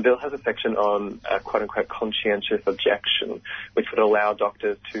 So the bill has a section on quote-unquote conscientious objection, which would allow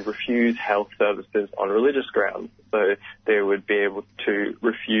doctors to refuse health services on religious grounds. So they would be able to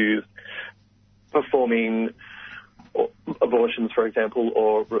refuse performing abortions, for example,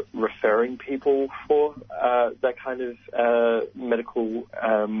 or referring people for that kind of medical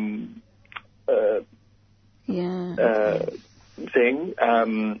thing.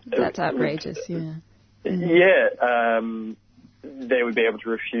 That's outrageous, yeah. Yeah. They would be able to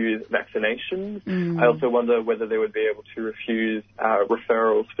refuse vaccinations. I also wonder whether they would be able to refuse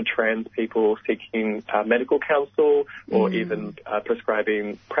referrals for trans people seeking medical counsel or even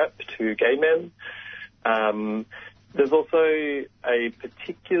prescribing PrEP to gay men. There's also a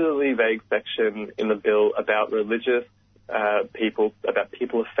particularly vague section in the bill about religious people, about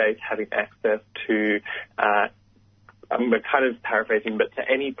people of faith having access to, I'm kind of paraphrasing, but to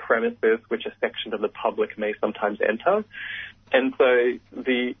any premises which a section of the public may sometimes enter. And so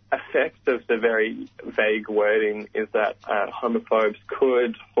the effect of the very vague wording is that homophobes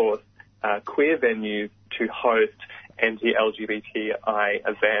could force queer venues to host anti-LGBTI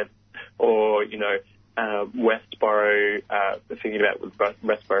events, or, Westboro, thinking about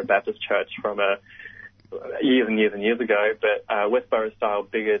Westboro Baptist Church from years and years and years ago, but Westboro-style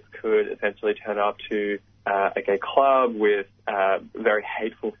bigots could essentially turn up to a gay club with very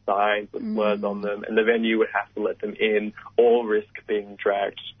hateful signs with slurs on them, and the venue would have to let them in, or risk being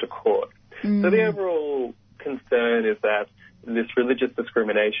dragged to court. So the overall concern is that this religious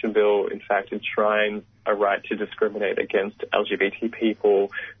discrimination bill, in fact, enshrines a right to discriminate against LGBT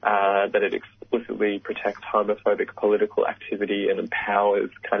people, that it explicitly protects homophobic political activity and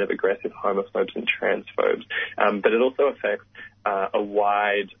empowers kind of aggressive homophobes and transphobes. But it also affects a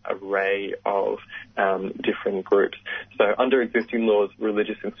wide array of different groups. So under existing laws,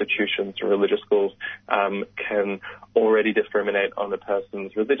 religious institutions and religious schools can already discriminate on a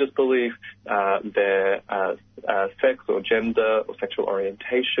person's religious belief, their sex or gender or sexual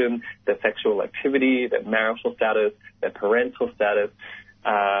orientation, their sexual activity, their marital status, their parental status.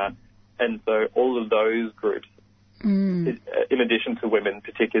 And so all of those groups, in addition to women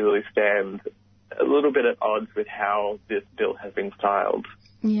particularly, stand a little bit at odds with how this bill has been styled.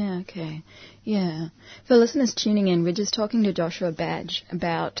 Yeah. Okay. Yeah. For listeners tuning in, we're just talking to Joshua Badge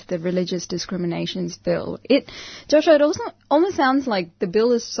about the Religious Discriminations Bill. Joshua, it also almost sounds like the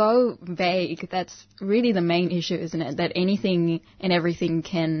bill is so vague. That's really the main issue, isn't it? That anything and everything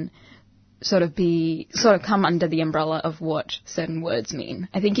can sort of come under the umbrella of what certain words mean.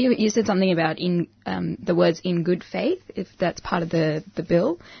 I think you said something about the words "in good faith," if that's part of the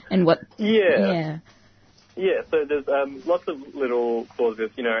bill, and what. Yeah. Yeah. So there's lots of little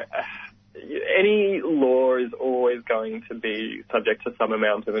clauses. Any law is always going to be subject to some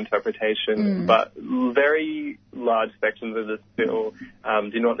amount of interpretation, but very large sections of this bill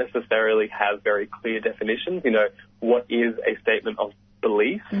do not necessarily have very clear definitions. What is a statement of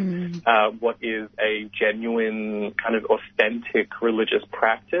belief? What is a genuine kind of authentic religious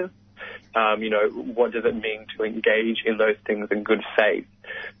practice? What does it mean to engage in those things in good faith?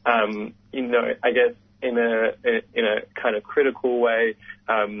 I guess in a kind of critical way,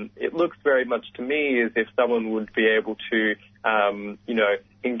 it looks very much to me as if someone would be able to,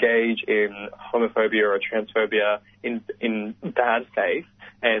 engage in homophobia or transphobia in bad faith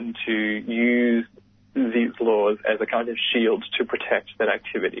and to use these laws as a kind of shield to protect that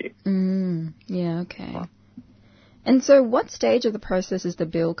activity. Yeah, okay. And so what stage of the process is the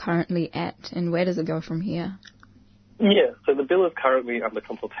bill currently at, and where does it go from here? Yeah, so the bill is currently under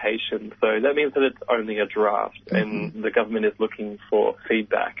consultation, so that means that it's only a draft, and the government is looking for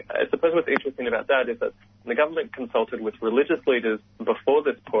feedback. I suppose what's interesting about that is that the government consulted with religious leaders before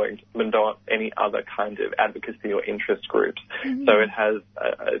this point, but not any other kind of advocacy or interest groups. So it has,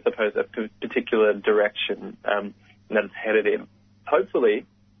 I suppose, a particular direction that it's headed in. Hopefully,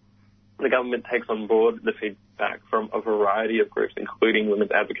 the government takes on board the feedback from a variety of groups, including women's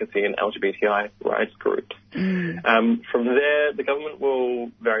advocacy and LGBTI rights groups. From there, the government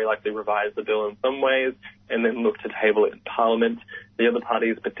will very likely revise the bill in some ways and then look to table it in Parliament. The other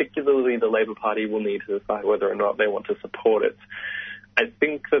parties, particularly the Labour Party, will need to decide whether or not they want to support it. I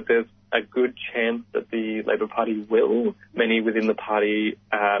think that there's a good chance that the Labour Party will. Many within the party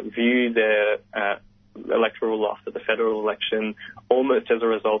view their electoral loss at the federal election almost as a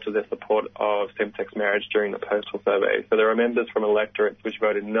result of their support of same-sex marriage during the postal survey. So there are members from electorates which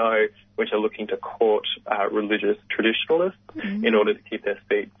voted no, which are looking to court religious traditionalists in order to keep their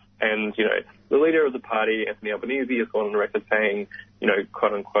seats. And, the leader of the party, Anthony Albanese, has gone on record saying,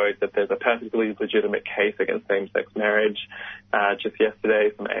 quote unquote, that there's a perfectly legitimate case against same-sex marriage. Just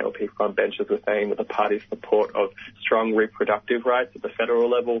yesterday, some ALP frontbenchers were saying that the party's support of strong reproductive rights at the federal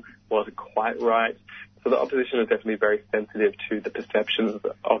level wasn't quite right. So the opposition is definitely very sensitive to the perceptions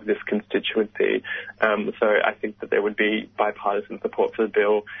of this constituency. So I think that there would be bipartisan support for the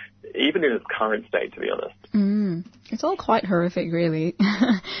bill, even in its current state, to be honest. It's all quite horrific, really.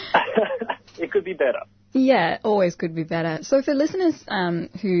 It could be better. Yeah, always could be better. So for listeners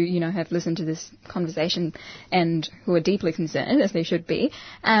who, have listened to this conversation and who are deeply concerned, as they should be,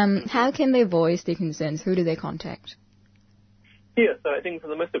 how can they voice their concerns? Who do they contact? Yeah, so I think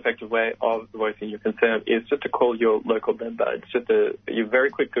the most effective way of voicing your concern is just to call your local member. It's just a very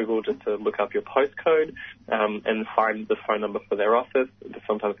quick Google just to look up your postcode and find the phone number for their office.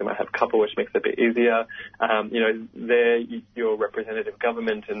 Sometimes they might have a couple, which makes it a bit easier. They're your representative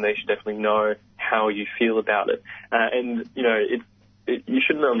government, and they should definitely know how you feel about it. You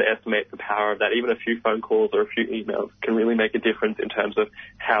shouldn't underestimate the power of that. Even a few phone calls or a few emails can really make a difference in terms of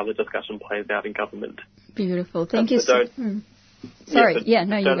how the discussion plays out in government. Beautiful. Thank you so much. Sorry, you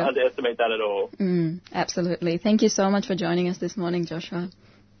go. Don't underestimate that at all. Absolutely. Thank you so much for joining us this morning, Joshua.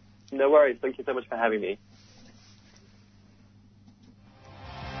 No worries. Thank you so much for having me.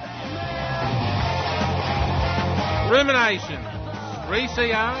 Rumination,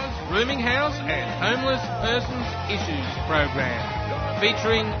 3CR's Rooming House and Homeless Persons Issues program,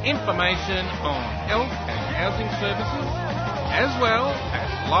 featuring information on health and housing services, as well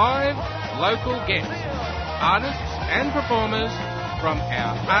as live local guests, artists and performers from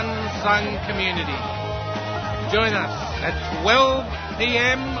our unsung community. Join us at 12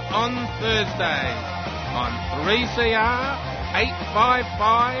 p.m. on Thursday on 3CR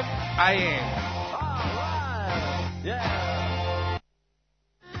 855 AM.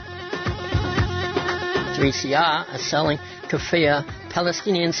 3CR are selling keffiyeh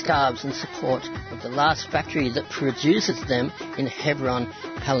Palestinian scarves in support of the last factory that produces them in Hebron,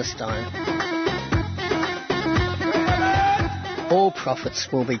 Palestine. All profits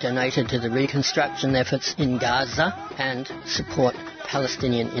will be donated to the reconstruction efforts in Gaza and support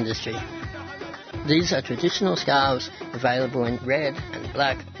Palestinian industry. These are traditional scarves available in red and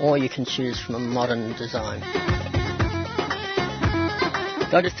black, or you can choose from a modern design.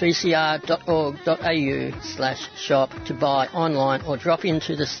 Go to 3cr.org.au/shop to buy online or drop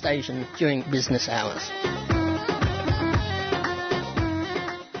into the station during business hours.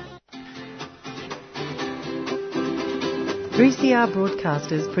 "3CR"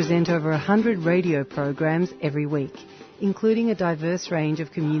 broadcasters present over 100 radio programs every week, including a diverse range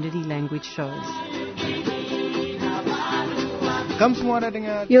of community language shows.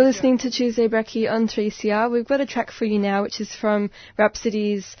 You're listening to Tuesday Brekkie on 3CR. We've got a track for you now, which is from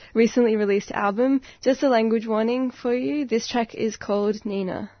Rhapsody's recently released album. Just a language warning for you. This track is called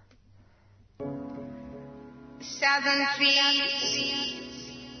Nina. Southern Feet.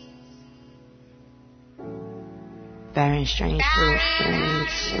 Bearing strange fruits.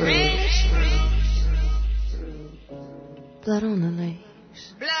 Blood on the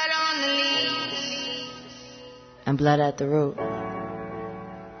leaves. And blood at the root.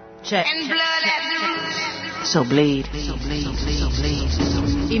 Check. And blood at the root. So bleed.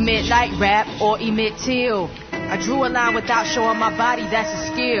 Emit like rap or emit till. I drew a line without showing my body, that's a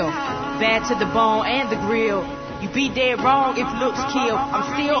skill. Bad to the bone and the grill. You be dead wrong if looks kill. I'm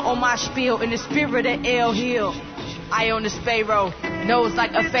still on my spiel in the spirit of El Hill. I own the sparrow, nose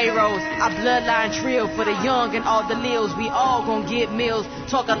like a pharaoh's. Our bloodline trill for the young and all the lils. We all gon' get meals.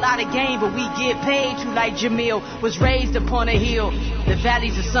 Talk a lot of game, but we get paid too. Like Jamil was raised upon a hill. The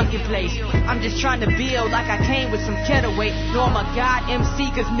valley's a sunken place. I'm just trying to build like I came with some kettle weight. No, I'm a God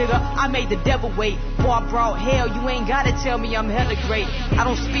MC, cause nigga, I made the devil wait. Boy, I brought hell, you ain't gotta tell me I'm hella great. I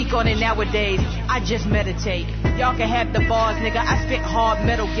don't speak on it nowadays, I just meditate. Y'all can have the bars, nigga, I spit hard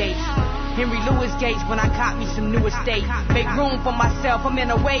metal gates. Henry Louis Gates when I caught me some new estate. Make room for myself, I'm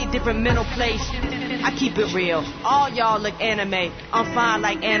in a way different mental place. I keep it real, all y'all look anime. I'm fine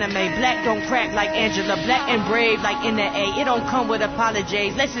like anime, black don't crack like Angela. Black and brave like NA. It don't come with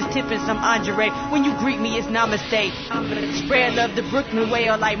apologies, let's just tip in some Andre. When you greet me it's namaste. Spread love the Brooklyn way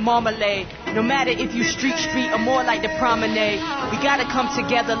or like marmalade. No matter if you street or more like the promenade. We gotta come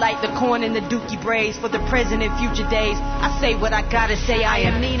together like the corn and the dookie braids. For the present and future days, I say what I gotta say. I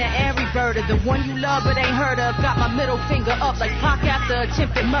am Nina and Reverter, the one you love but ain't heard of. Got my middle finger up like Pac after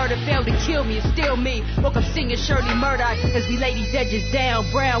attempted murder. Failed to kill me, it's still me. Woke up singing Shirley Murdoch as we lay these edges down.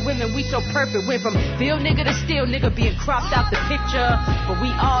 Brown women, we so perfect. Went from Bill nigga to still nigga being cropped out the picture. But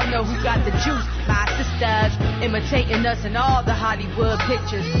we all know who got the juice. My sisters imitating us in all the Hollywood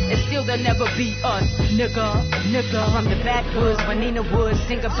pictures. And still they'll never be us, nigga. From the backwoods when Nina would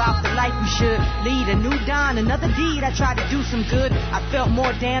sing about the life we should lead. A new dawn, another deed. I tried to do some good. I felt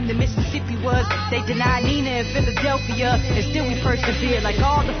more damn than Mississippi was. They denied Nina in Philadelphia, and still we persevered like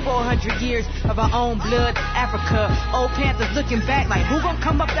all the 400 years of our own blood. Africa, old Panthers looking back like who gon'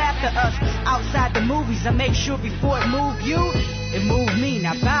 come up after us? Outside the movies, I make sure before it moved you, it moved me.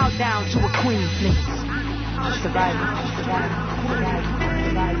 Now bow down to a queen, please. Survivor.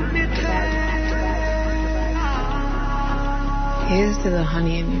 Here's to the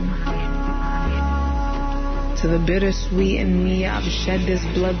honey in you. To the bittersweet in me, I've shed this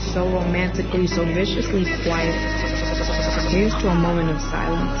blood so romantically, so viciously quiet. Here's to a moment of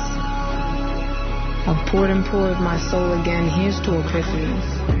silence. I've poured and poured my soul again. Here's to a Christmas.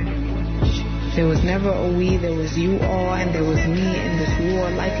 There was never a we, there was you all, and there was me in this war,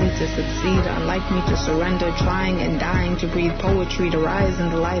 likely to succeed, unlike me to surrender, trying and dying to breathe poetry, to rise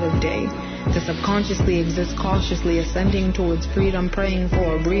in the light of day, to subconsciously exist cautiously, ascending towards freedom, praying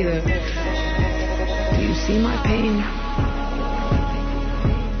for a breather. Do you see my pain?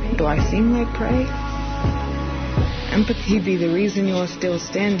 Do I seem like prey? Empathy be the reason you're still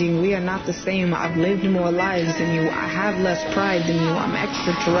standing. We are not the same. I've lived more lives than you. I have less pride than you. I'm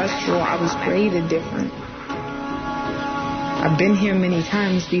extraterrestrial. I was created different. I've been here many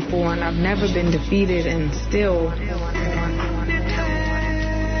times before and I've never been defeated, and still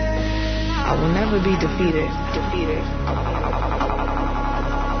I will never be defeated.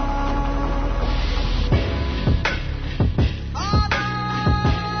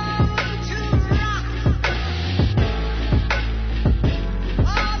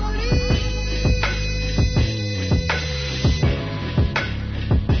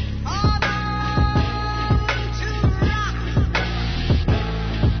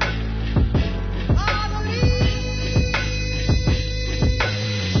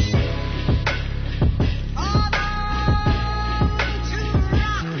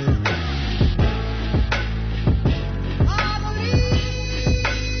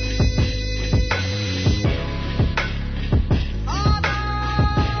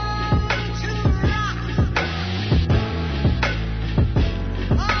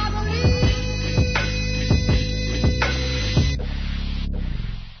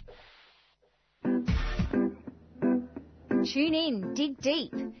 Tune in, dig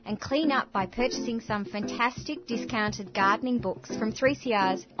deep, and clean up by purchasing some fantastic discounted gardening books from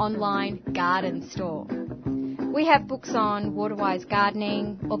 3CR's online garden store. We have books on water-wise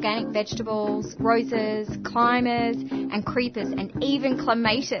gardening, organic vegetables, roses, climbers and creepers, and even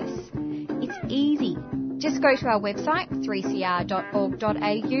clematis. It's easy. Just go to our website,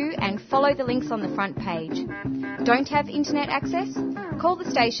 3cr.org.au, and follow the links on the front page. Don't have internet access? Call the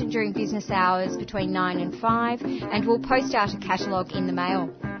station during business hours between 9 and 5, and we'll post out a catalogue in the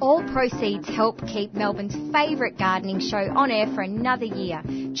mail. All proceeds help keep Melbourne's favourite gardening show on air for another year.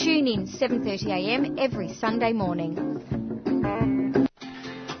 Tune in 7:30am every Sunday morning.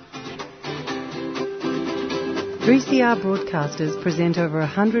 3CR broadcasters present over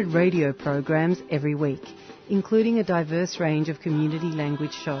 100 radio programs every week, including a diverse range of community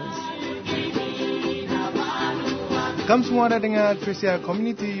language shows. Come semua dengar 3CR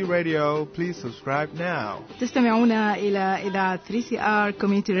Community Radio. Please subscribe now. تستمعون إلى إذاعة 3CR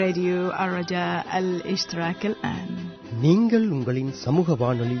Community Radio الرجاء الاشتراك الآن. நீங்கள் உங்களின் சமூக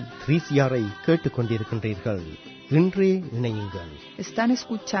வானொலி 3CR-ஐ கேட்டுக்கொண்டிருக்கின்றீர்கள். இன்றே இணையுங்கள். Están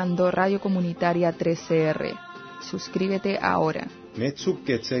escuchando Radio Comunitaria 3CR. Suscríbete ahora. Մեծուկ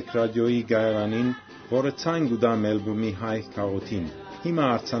կեցեք ռադիոյի գայարանին, որը ցայն գուտա Մելբուրնի հայ քաղաքին։ Հիմա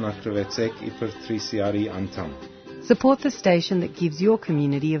արձանագրվեցեք իբր 3CR-ի անդամ։ Support the station that gives your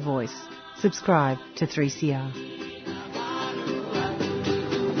community a voice. Subscribe to 3CR.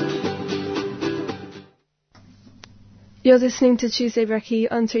 You're listening to Tuesday Brekkie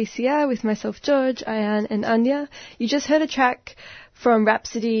on 3CR with myself, George, Ayan and Anya. You just heard a track from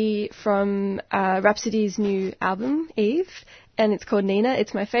Rhapsody from Rhapsody's new album, Eve, and it's called Nina.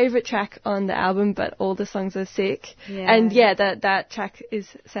 It's my favourite track on the album, but all the songs are sick. Yeah. And yeah, that track is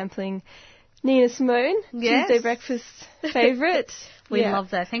sampling Nina Simone, Yes. Tuesday Breakfast favourite. We love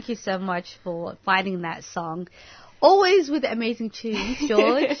that. Thank you so much for finding that song. Always with amazing tunes,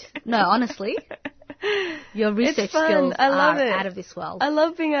 George. No, honestly. Your research skills are out of this world. I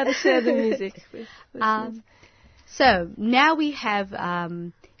love being able to share the music with listeners. So now we have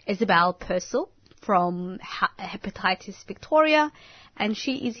Isabel Purcell from Hepatitis Victoria, and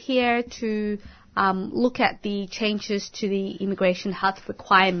she is here to look at the changes to the immigration health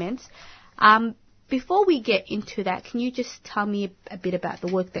requirements. Before we get into that, can you just tell me a bit about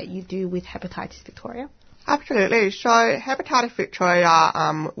the work that you do with Hepatitis Victoria? Absolutely. So Hepatitis Victoria,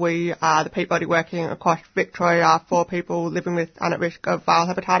 we are the Peabody working across Victoria for people living with and at risk of viral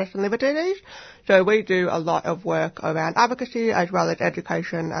hepatitis and liver disease. So we do a lot of work around advocacy as well as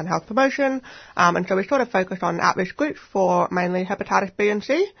education and health promotion. And so we sort of focus on at-risk groups for mainly hepatitis B and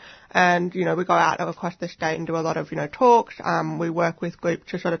C. And, you know, we go out across the state and do a lot of, talks. We work with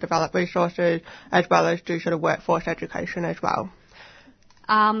groups to sort of develop resources as well as do sort of workforce education as well.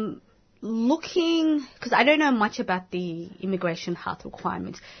 Because I don't know much about the immigration health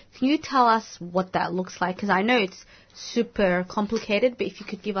requirements, can you tell us what that looks like? Because I know it's super complicated, but if you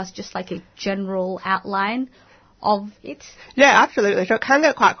could give us just like a general outline of it. Yeah, absolutely. So it can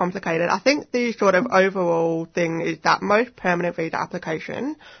get quite complicated. I think the sort of overall thing is that most permanent visa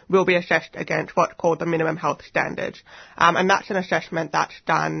applications will be assessed against what's called the minimum health standards. And that's an assessment that's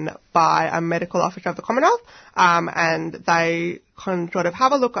done by a medical officer of the Commonwealth. And they can sort of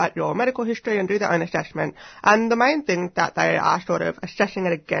have a look at your medical history and do their own assessment. And the main things that they are sort of assessing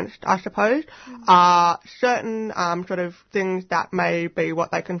it against, I suppose, are certain sort of things that may be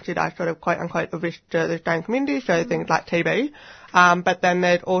what they consider sort of quote-unquote a risk to the Australian community, so things like TB. But then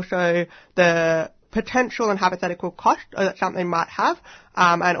there's also the potential and hypothetical cost that something might have,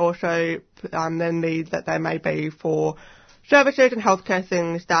 and also the need that there may be for services and healthcare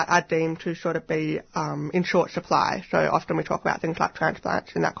things that are deemed to sort of be in short supply. So often we talk about things like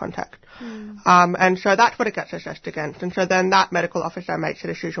transplants in that context. And so that's what it gets assessed against. And so then that medical officer makes a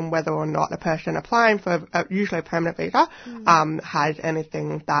decision whether or not a person applying for usually a permanent visa has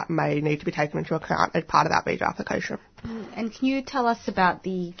anything that may need to be taken into account as part of that visa application. And can you tell us about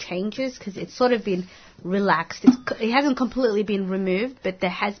the changes? Because it's sort of been relaxed. It hasn't completely been removed, but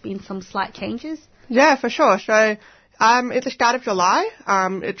there has been some slight changes. Yeah, for sure. So at the start of July,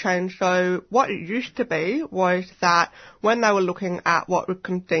 it changed. So what it used to be was that when they were looking at what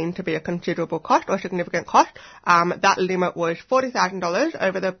would deemed to be a considerable cost or significant cost, that limit was $40,000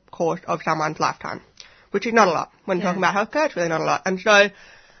 over the course of someone's lifetime, which is not a lot. When you're talking about healthcare, it's really not a lot. And so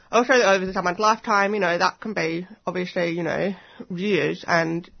also over someone's lifetime, that can be obviously, years,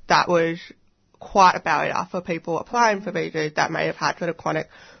 and that was quite a barrier for people applying for visas that may have had sort of chronic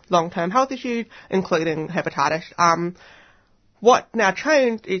long-term health issues, including hepatitis. What now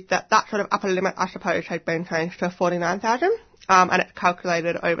changed is that sort of upper limit, I suppose, has been changed to $49,000, and it's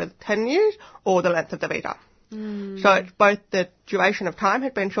calculated over 10 years or the length of the visa. So it's both the duration of time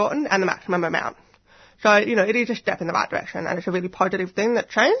has been shortened and the maximum amount. So, it is a step in the right direction, and it's a really positive thing that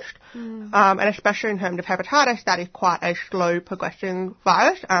changed. And especially in terms of hepatitis, that is quite a slow progressing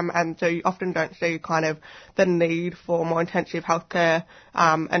virus, and so you often don't see kind of the need for more intensive healthcare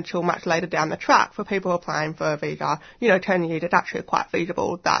until much later down the track. For people applying for a visa, 10 years, it's actually quite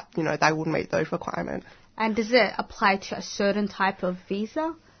feasible that, they will meet those requirements. And does it apply to a certain type of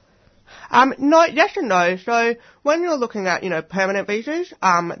visa? No, yes and no. So when you're looking at, permanent visas,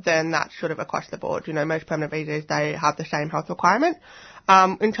 then that's sort of across the board. Most permanent visas, they have the same health requirement.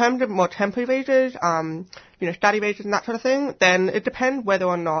 In terms of more temporary visas, study visas and that sort of thing, then it depends whether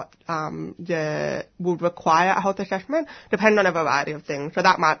or not would require a health assessment, depending on a variety of things. So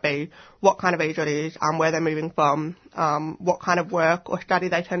that might be what kind of visa it is, where they're moving from, what kind of work or study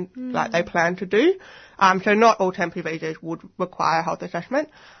they they plan to do. So not all temporary visas would require a health assessment.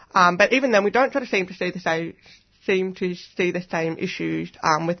 But even then, we don't sort of seem to see the same issues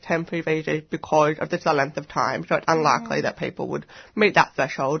with temporary visas because of the length of time. So it's unlikely that people would meet that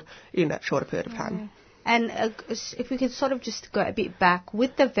threshold in that shorter period of time. And if we could sort of just go a bit back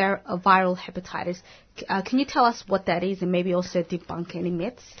with the viral hepatitis, can you tell us what that is and maybe also debunk any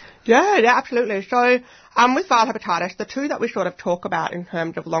myths? Yeah, absolutely. So with viral hepatitis, the two that we sort of talk about in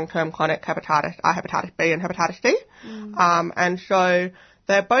terms of long-term chronic hepatitis are hepatitis B and hepatitis C. And so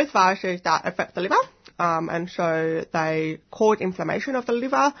they're both viruses that affect the liver, and so they cause inflammation of the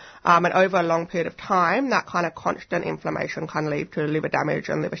liver, and over a long period of time, that kind of constant inflammation can lead to liver damage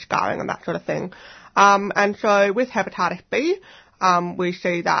and liver scarring and that sort of thing. And so with hepatitis B, we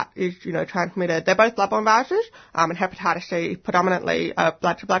see that is, transmitted. They're both bloodborne viruses, and hepatitis C predominantly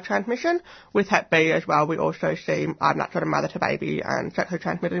blood-to-blood transmission. With Hep B as well, we also see that sort of mother-to-baby and sexually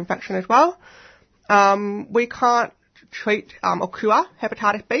transmitted infection as well. We can't treat or cure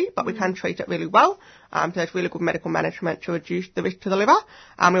hepatitis B, but we can treat it really well. So there's really good medical management to reduce the risk to the liver.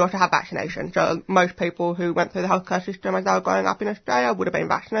 We also have vaccination. So most people who went through the healthcare system as they were growing up in Australia would have been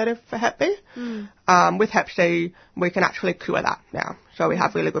vaccinated for Hep B. With Hep C, we can actually cure that now. So we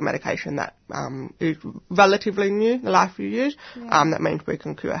have really good medication that is relatively new in the last few years. That means we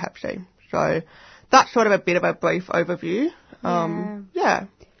can cure Hep C. So that's sort of a bit of a brief overview.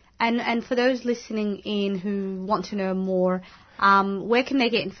 And for those listening in who want to know more, where can they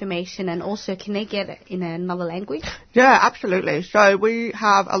get information, and also can they get it in another language? Yeah, absolutely. So we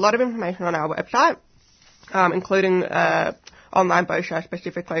have a lot of information on our website, including online brochure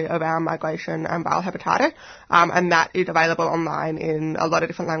specifically around migration and viral hepatitis, and that is available online in a lot of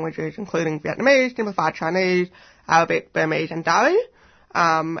different languages, including Vietnamese, Simplified Chinese, Arabic, Burmese and Dari.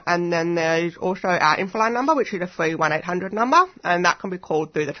 And then there's also our Infoline number, which is a free 1-800 number, and that can be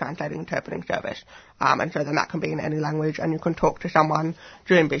called through the translating interpreting service. And so then that can be in any language, and you can talk to someone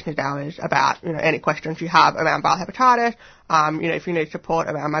during business hours about, any questions you have around viral hepatitis, if you need support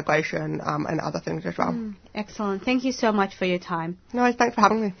around migration, and other things as well. Excellent. Thank you so much for your time. No, thanks for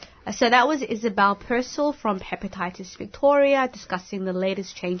having me. So that was Isabel Purcell from Hepatitis Victoria discussing the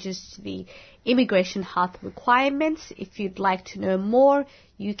latest changes to the immigration health requirements. If you'd like to know more,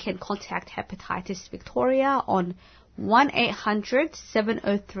 you can contact Hepatitis Victoria on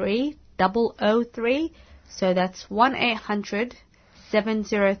 1-800-703-003. So that's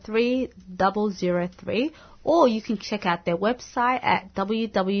 1-800-703-003. Or you can check out their website at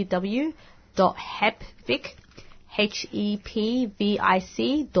www.hepvic.org.au.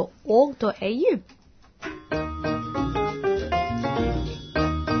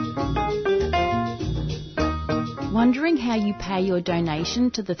 Wondering how you pay your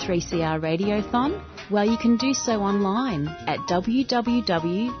donation to the 3CR Radiothon? Well, you can do so online at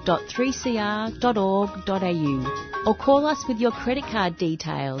www.3cr.org.au or call us with your credit card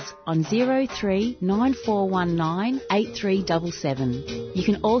details on 03 9419 8377. You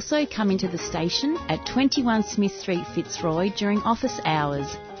can also come into the station at 21 Smith Street, Fitzroy during office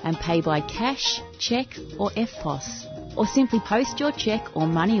hours and pay by cash, cheque or EFTPOS. Or simply post your cheque or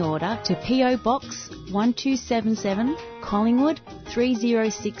money order to PO Box 1277 Collingwood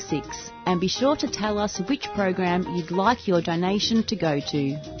 3066 and be sure to tell us which program you'd like your donation to go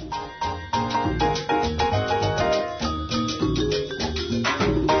to.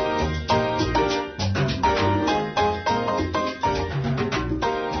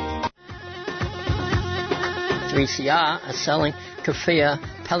 .3CR are selling keffiyeh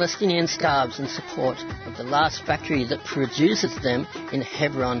Palestinian scarves in support of the last factory that produces them in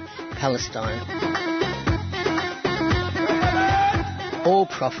Hebron, Palestine. All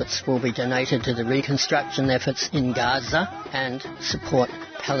profits will be donated to the reconstruction efforts in Gaza and support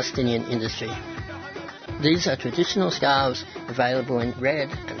Palestinian industry. These are traditional scarves available in red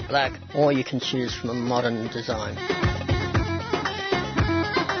and black, or you can choose from a modern design.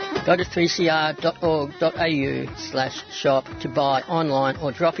 Go to 3cr.org.au/shop to buy online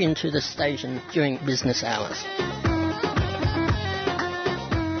or drop into the station during business hours.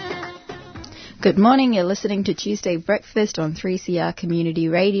 Good morning, you're listening to Tuesday Breakfast on 3CR Community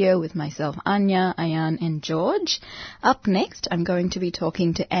Radio with myself, Anya, Ayan and George. Up next, I'm going to be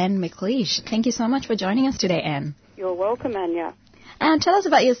talking to Anne McLeish. Thank you so much for joining us today, Anne. You're welcome, Anya. And tell us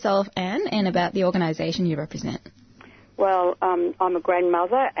about yourself, Anne, and about the organisation you represent. Well, I'm a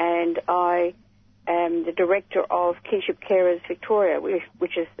grandmother and I am the director of Kinship Carers Victoria,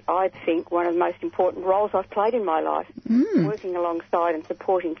 which is, I think, one of the most important roles I've played in my life. Working alongside and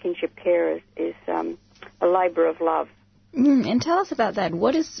supporting kinship carers is a labour of love. And tell us about that.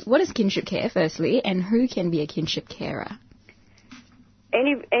 What is kinship care, firstly, and who can be a kinship carer?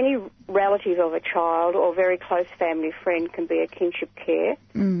 Any relative of a child or very close family friend can be a kinship carer,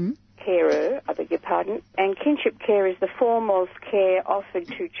 I beg your pardon. And kinship care is the form of care offered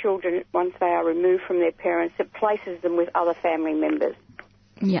to children once they are removed from their parents that places them with other family members.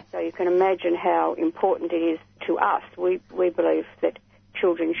 Yeah. So you can imagine how important it is to us. We believe that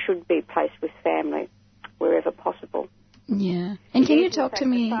children should be placed with family wherever possible. Yeah. And can you talk to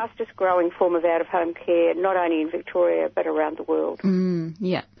me? The fastest growing form of out-of-home care, not only in Victoria but around the world.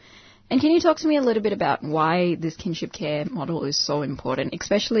 Yeah. And can you talk to me a little bit about why this kinship care model is so important,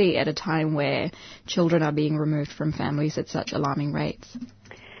 especially at a time where children are being removed from families at such alarming rates?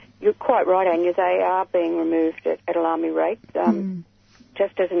 You're quite right, Anya. They are being removed at alarming rates.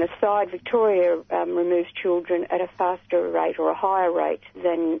 Just as an aside, Victoria removes children at a faster rate or a higher rate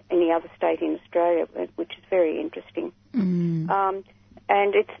than any other state in Australia, which is very interesting. But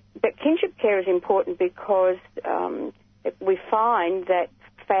kinship care is important because we find that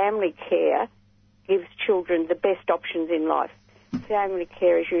family care gives children the best options in life. Family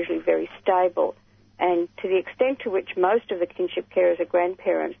care is usually very stable, and to the extent to which most of the kinship carers are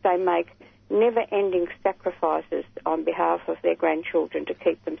grandparents, they make never-ending sacrifices on behalf of their grandchildren to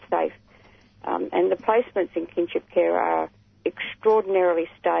keep them safe. And the placements in kinship care are extraordinarily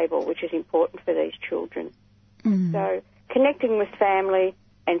stable, which is important for these children. So connecting with family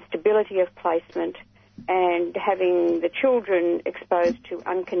and stability of placement and having the children exposed to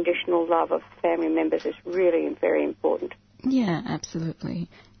unconditional love of family members is really very important. Yeah, absolutely.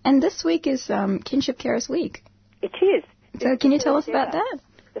 And this week is Kinship Carers Week. It is. So can you tell us about that?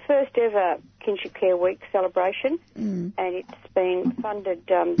 The first ever Kinship Care Week celebration, and it's been funded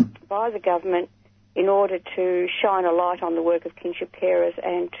by the government in order to shine a light on the work of kinship carers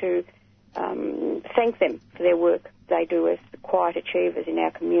and to thank them for their work they do as quiet achievers in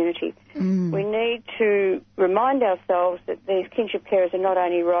our community. We need to remind ourselves that these kinship carers are not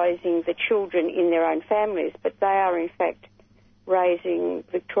only raising the children in their own families, but they are in fact raising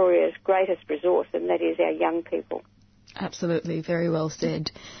Victoria's greatest resource, and that is our young people. Absolutely, very well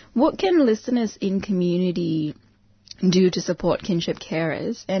said. What can listeners in community do to support kinship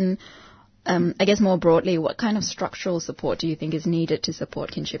carers? And I guess more broadly, what kind of structural support do you think is needed to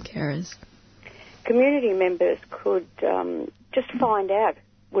support kinship carers? Community members could just find out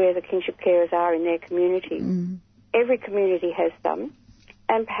where the kinship carers are in their community. Every community has some,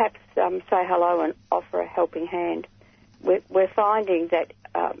 and perhaps say hello and offer a helping hand. We're finding that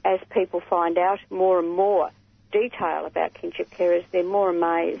as people find out more and more detail about kinship carers, they're more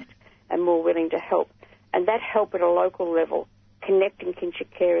amazed and more willing to help. And that help at a local level, connecting kinship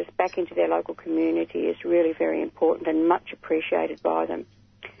carers back into their local community, is really very important and much appreciated by them.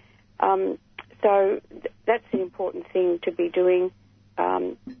 So that's an important thing to be doing.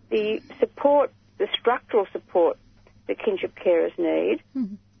 The support, the structural support that kinship carers need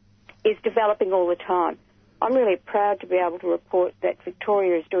is developing all the time. I'm really proud to be able to report that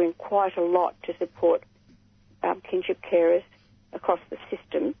Victoria is doing quite a lot to support kinship carers across the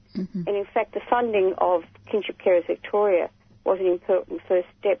system. And in fact, the funding of Kinship Carers Victoria was an important first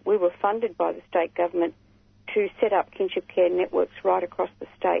step. We were funded by the state government to set up kinship care networks right across the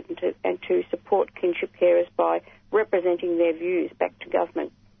state and to support kinship carers by representing their views back to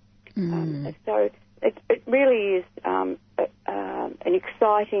government. So it really is an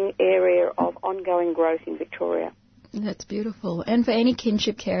exciting area of ongoing growth in Victoria. That's beautiful. And for any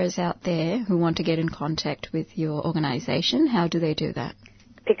kinship carers out there who want to get in contact with your organisation, how do they do that?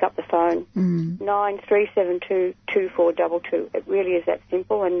 Pick up the phone, 9372-2422. It really is that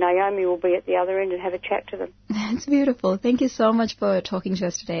simple, and Naomi will be at the other end and have a chat to them. That's beautiful. Thank you so much for talking to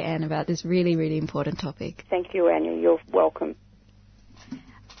us today, Anne, about this really, really important topic. Thank you, Annie. You're welcome.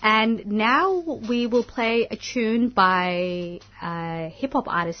 And now we will play a tune by a hip-hop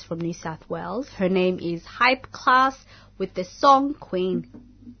artist from New South Wales. Her name is Hype Class with the song Queen.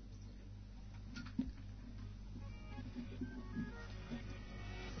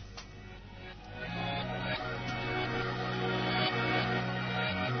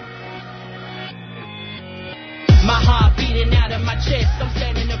 My heart beating out of my chest. I'm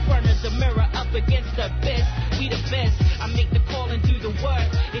standing in front of the mirror up against the best. We the best. I make the call and do the work.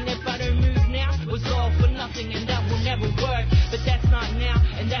 And if I don't move now, it's all for nothing and that will never work. But that's not now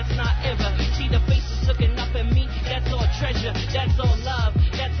and that's not ever. See the faces looking up at me. That's all treasure. That's all love.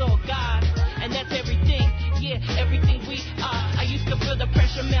 That's all God. And that's everything. Yeah, everything we are. I used to feel the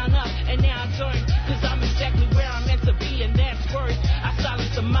pressure mount up and now I don't. Cause I'm exactly where I'm meant to be and that's worth. I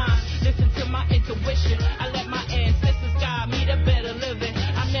silence the mind. Listen to my intuition. I let my ancestors guide me to better living.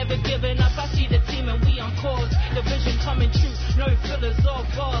 I'm never giving up. I see the team and we on course. The vision coming true. No fillers or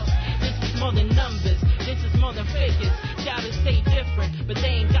false. This is more than numbers. This is more than figures. Doubters stay different, but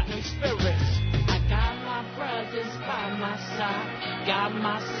they ain't got no spirit. I got my brothers by my side. Got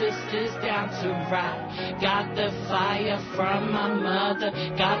my sisters down to ride. Got the fire from my mother.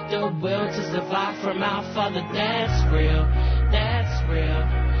 Got the will to survive from our father. That's real. That's real.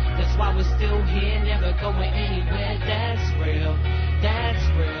 That's why we're still here, never going anywhere. That's real. That's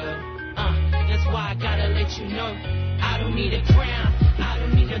real. That's why I gotta let you know. I don't need a crown. I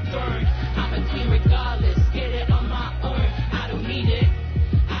don't need a throne. I'm a queen regardless. Get it on my own. I don't need it.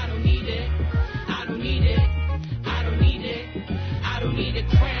 I don't need it. I don't need it. I don't need it. I don't need a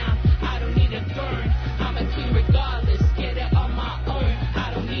crown. I don't need a throne. I'm a queen regardless. Get it on my own. I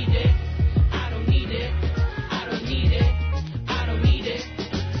don't need it. I don't need it. I don't need it. I don't need it.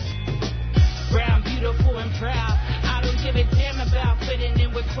 Brown, beautiful and proud. I don't give a damn about fitting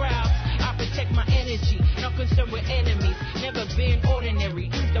in with crowds. I protect my energy, not concerned with enemies. Never been ordinary,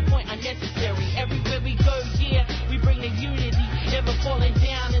 use the point unnecessary. Everywhere we go, yeah, we bring the unity. Never falling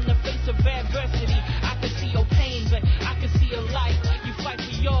down in the face of adversity. I can see your pain, but I can see your life. You fight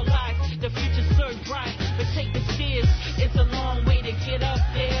for your life, the future's so bright. But take the stairs, it's a long way to get up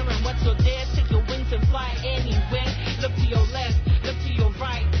there. And once you're there, take your wings and fly anywhere. Look to your left, look to your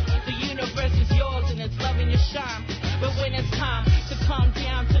right. The universe is yours and it's loving your shine. But when it's time to come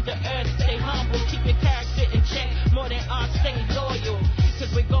down to the earth, stay humble, keep your character in check. More than art, stay loyal.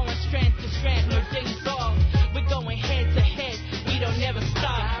 Cause we're going strength to strength, no days off. We're going head to head, we don't never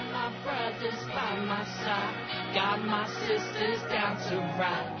stop. Got my brothers by my side, got my sisters down to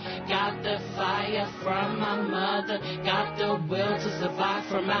ride. Got the fire from my mother, got the will to survive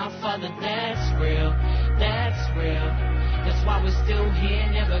from our father. That's real, that's real. That's why we're still here,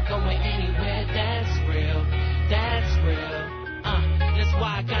 never going anywhere. That's real, that's real. That's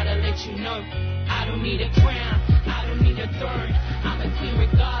why I gotta let you know. I don't need a crown, I don't need a throne. I'm a queen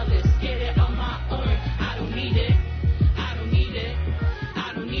regardless, get it on my own. I don't need it, I don't need it,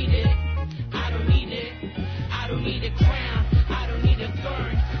 I don't need it, I don't need it, I don't need a crown, I don't need a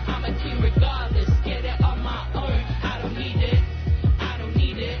throne. I'm a queen regardless, get it on my own. I don't need it, I don't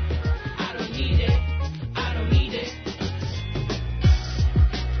need it, I don't need it, I don't need it.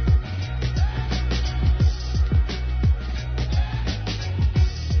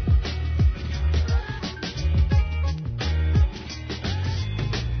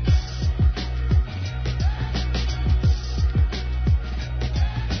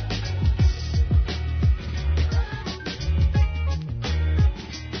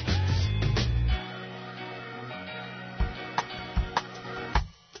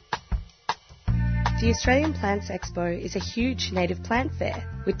 The Australian Plants Expo is a huge native plant fair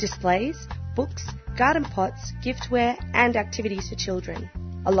with displays, books, garden pots, giftware and activities for children,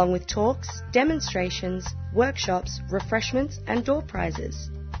 along with talks, demonstrations, workshops, refreshments and door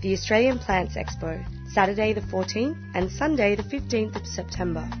prizes. The Australian Plants Expo, Saturday the 14th and Sunday the 15th of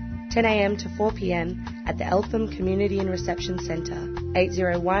September, 10 a.m. to 4 p.m. at the Eltham Community and Reception Centre,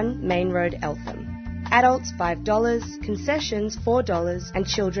 801 Main Road, Eltham. Adults $5, concessions $4 and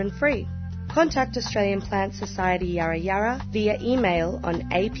children free. Contact Australian Plant Society Yarra Yarra via email on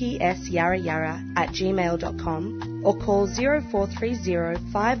apsyarrayarra@gmail.com or call 0430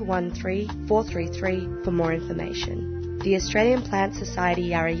 513 433 for more information. The Australian Plant Society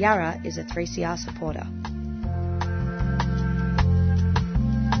Yarra Yarra is a 3CR supporter.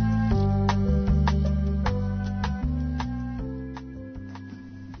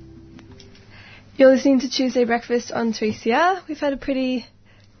 You're listening to Tuesday Breakfast on 3CR. We've had a pretty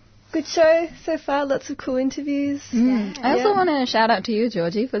good show so far, lots of cool interviews. I also want to shout out to you,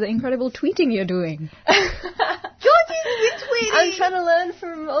 Georgie, for the incredible tweeting you're doing. Georgie's been tweeting! I'm trying to learn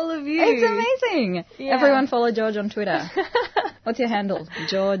from all of you. It's amazing. Yeah. Everyone follow George on Twitter. What's your handle?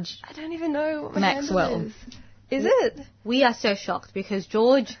 George I don't even know what my Maxwell. handle is. Is it? We are so shocked because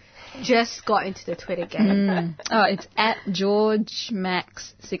George just got into the Twitter game. Oh, it's at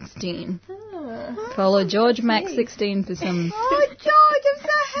GeorgeMax16. Follow GeorgeMax16 for some... Oh, George, I'm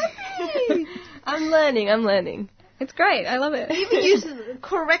so happy. I'm learning. It's great. I love it. Even use the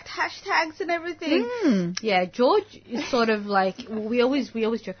correct hashtags and everything. Yeah, George is sort of like we always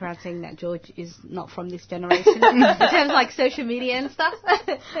joke around saying that George is not from this generation in terms of like social media and stuff.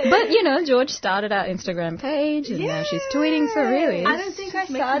 But you know, George started our Instagram page, and now she's tweeting. So really, I don't think I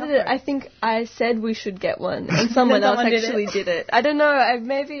started it. I think I said we should get one, and someone else actually did it. I don't know.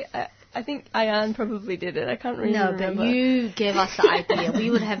 I think Ayan probably did it. I can't really remember. But you gave us the idea. We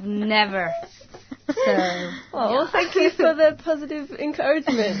would have never. So, well, thank you for the positive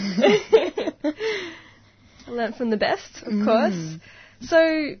encouragement. I learnt from the best, of course.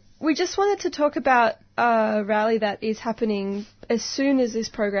 So we just wanted to talk about a rally that is happening as soon as this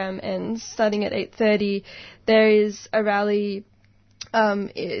program ends, starting at 8:30. There is a rally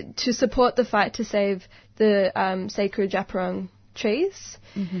to support the fight to save the sacred Djapurrung trees.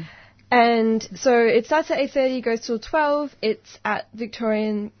 And so it starts at 8:30, goes till 12. It's at the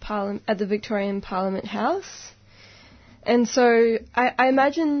Victorian Parliament House. And so I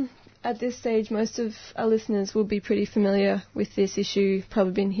imagine at this stage most of our listeners will be pretty familiar with this issue.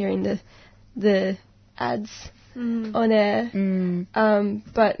 Probably been hearing the ads on air.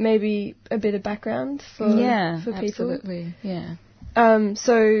 But maybe a bit of background for people. Absolutely. Yeah.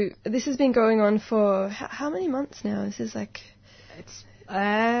 So this has been going on for how many months now? This is like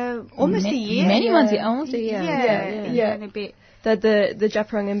almost a year. Many months, almost a year. Yeah. A bit. That the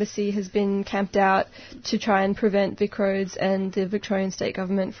Djapurrung Embassy has been camped out to try and prevent VicRoads and the Victorian State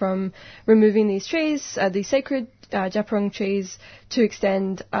Government from removing these trees, the sacred Djapurrung trees, to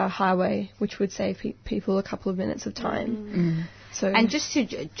extend a highway, which would save people a couple of minutes of time. So, and just to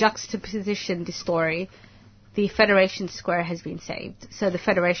juxtaposition the story, the Federation Square has been saved. So the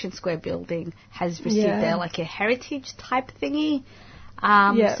Federation Square building has received their like a heritage type thingy.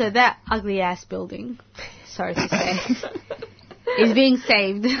 So that ugly ass building, sorry to say, is being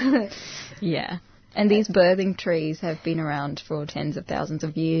saved. Yeah. And these birthing trees have been around for tens of thousands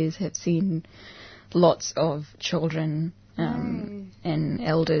of years, have seen lots of children and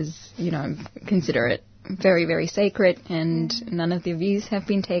elders, consider it very, very sacred, and none of their views have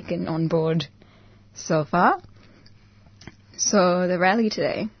been taken on board so far. So the rally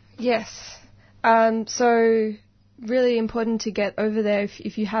today. Yes. So really important to get over there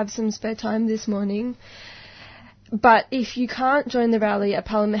if you have some spare time this morning. But if you can't join the rally at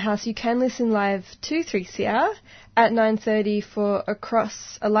Parliament House, you can listen live to 3CR at 9:30 for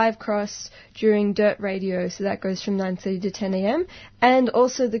a live cross during Dirt Radio. So that goes from 9:30 to 10 a.m. And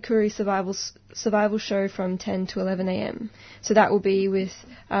also the Koori Survival Show from 10 to 11 a.m. So that will be with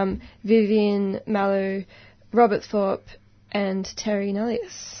Vivian Mallow, Robert Thorpe, and Terry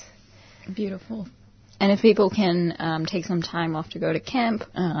Nellius. Beautiful. And if people can take some time off to go to camp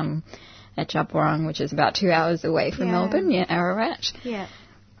at Djapurrung, which is about 2 hours away from Melbourne, Ararat. Yeah.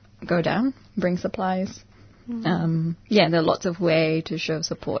 Go down, bring supplies. There are lots of ways to show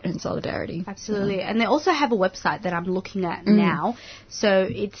support and solidarity. Absolutely. And they also have a website that I'm looking at now. So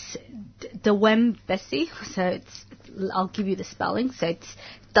it's the Wembassy. So I'll give you the spelling. So it's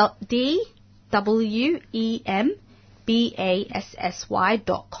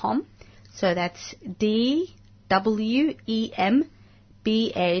DWEMBASSY.com. So that's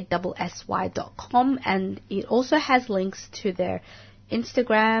DWEMBASSY.com, and it also has links to their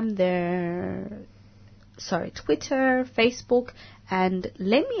Instagram, Twitter, Facebook, and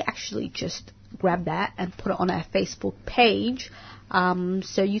let me actually just grab that and put it on our Facebook page,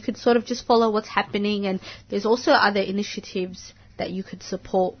 so you could sort of just follow what's happening, and there's also other initiatives that you could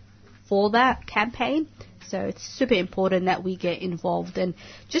support for that campaign. So it's super important that we get involved, and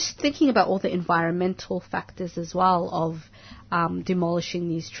just thinking about all the environmental factors as well of demolishing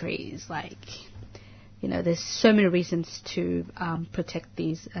these trees. Like, there's so many reasons to protect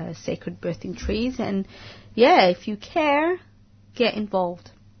these sacred birthing trees. And if you care, get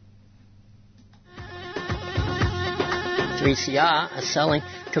involved. 3CR are selling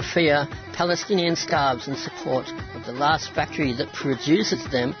keffiyeh Palestinian scarves in support of the last factory that produces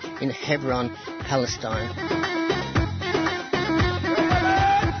them in Hebron, Palestine.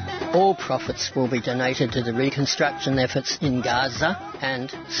 All profits will be donated to the reconstruction efforts in Gaza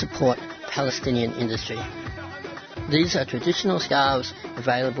and support Palestinian industry. These are traditional scarves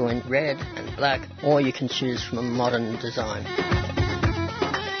available in red and black, or you can choose from a modern design.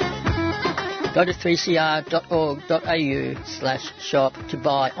 Go to 3cr.org.au/shop to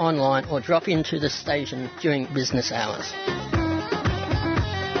buy online or drop into the station during business hours.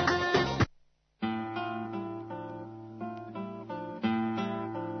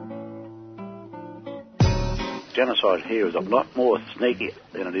 genocide here is a lot more sneaky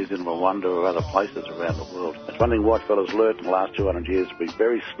than it is in Rwanda or other places around the world. It's one thing white fellas learned in the last 200 years, to be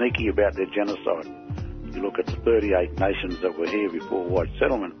very sneaky about their genocide. You look at the 38 nations that were here before white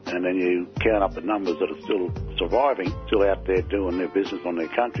settlement, and then you count up the numbers that are still surviving, still out there doing their business on their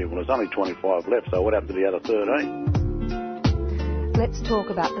country. Well, there's only 25 left, so what happened to the other 13? Let's talk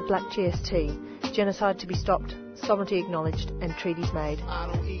about the Black GST. Genocide to be stopped, sovereignty acknowledged and treaties made.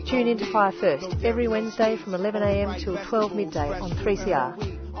 Tune in to Fire First every Wednesday from 11am till 12 midday on 3CR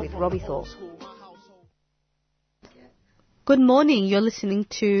with Robbie Thorpe. Good morning. You're listening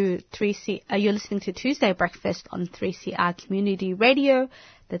to Tuesday Breakfast on 3CR Community Radio.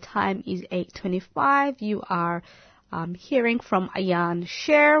 The time is 8:25. You are hearing from Ayan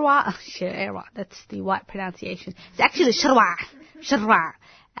Sherwa. That's the white pronunciation. It's actually Sherwa.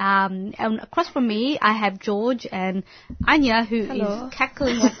 And across from me, I have George and Anya, who is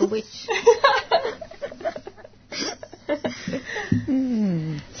cackling like a witch.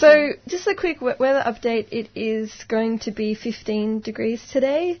 So, just a quick weather update. It is going to be 15 degrees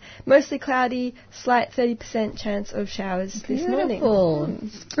today. Mostly cloudy, slight 30% chance of showers this morning. Beautiful.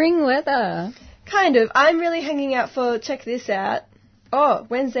 Spring weather. Kind of. I'm really hanging out for, check this out,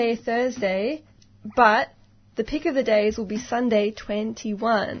 Wednesday, Thursday, but the pick of the days will be Sunday,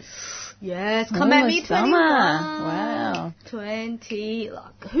 21. Yes, come at me, 21. Wow. 20.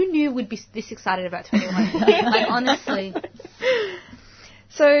 Look, who knew we'd be this excited about 21? Like, honestly.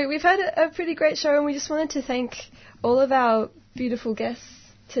 So we've had a pretty great show, and we just wanted to thank all of our beautiful guests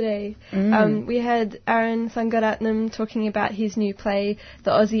today. We had Aaron Thangaratnam talking about his new play,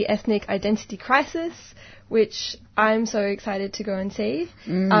 The Aussie Ethnic Identity Crisis, which I'm so excited to go and see.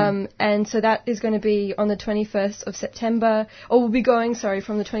 And so that is going to be on the 21st of September, or we'll be going,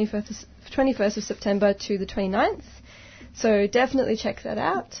 from the 21st of September to the 29th. So definitely check that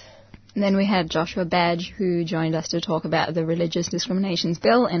out. And then we had Joshua Badge, who joined us to talk about the Religious Discriminations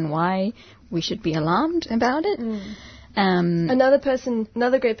Bill and why we should be alarmed about it.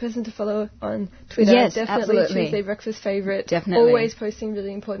 Another great person to follow on Twitter. Yes, definitely absolutely. Tuesday Breakfast favourite. Definitely. Always posting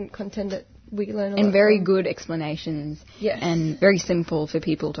really important content that we learn a lot and very from. good explanations. Yes. And very simple for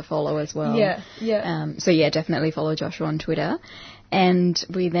people to follow as well. Yeah. So definitely follow Joshua on Twitter. And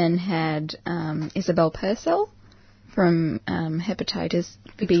we then had Isabel Purcell from Hepatitis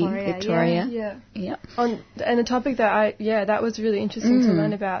B Victoria. Yeah. And a topic that that was really interesting to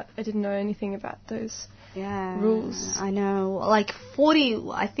learn about. I didn't know anything about those rules. I know. Like 40,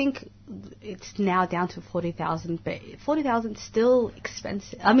 I think it's now down to 40,000, but 40,000 is still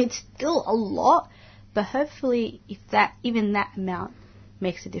expensive. I mean, it's still a lot, but hopefully if even that amount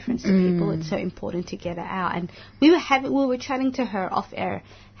makes a difference to people, it's so important to get it out. And we were chatting to her off air,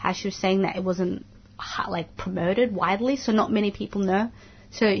 how she was saying that it wasn't promoted widely, so not many people know.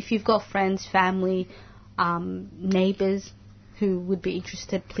 So if you've got friends, family, neighbours who would be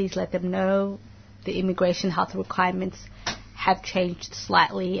interested, please let them know. The immigration health requirements have changed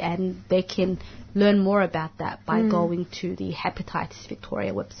slightly, and they can learn more about that by going to the Hepatitis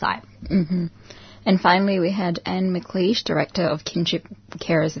Victoria website. And finally, we had Anne McLeish, Director of Kinship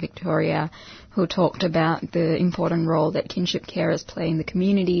Carers Victoria, who talked about the important role that kinship carers play in the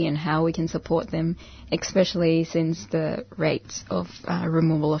community and how we can support them, especially since the rates of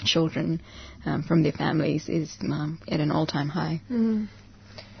removal of children from their families is at an all-time high.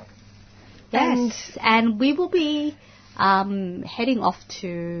 Yes, and we will be heading off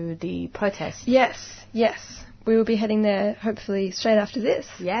to the protest. Yes. We will be heading there, hopefully, straight after this.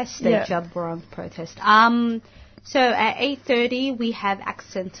 Yes, the Jabberong protest. So at 8:30, we have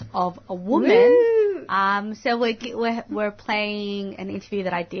Accent of a Woman. So we're playing an interview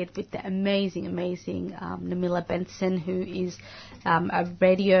that I did with the amazing Namila Benson, who is a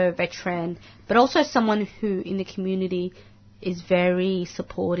radio veteran, but also someone who in the community is very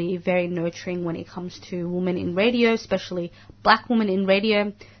supportive, very nurturing when it comes to women in radio, especially black women in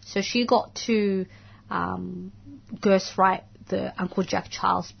radio. So she got to ghostwrite the Uncle Jack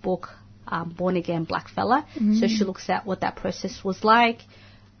Charles book, Born Again Blackfella. So she looks at what that process was like,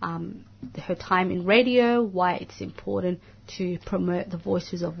 her time in radio, why it's important to promote the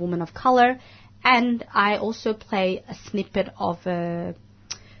voices of women of colour. And I also play a snippet of a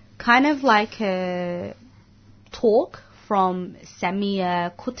kind of like a talk from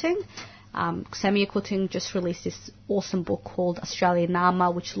Samia Kuting. Samia Kuting just released this awesome book called Australian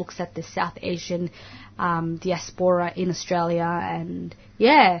Nama, which looks at the South Asian diaspora in Australia. And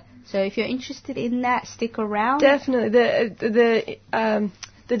so if you're interested in that, stick around. Definitely.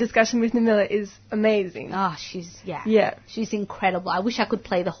 The discussion with Namila is amazing. She's incredible. I wish I could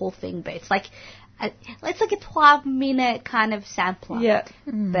play the whole thing, but it's like it's like a 12-minute kind of sampler. Yeah.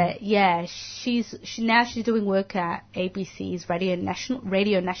 But yeah, she's doing work at ABC's Radio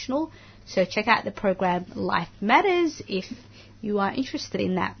National. So check out the program Life Matters if you are interested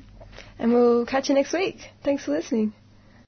in that. And we'll catch you next week. Thanks for listening.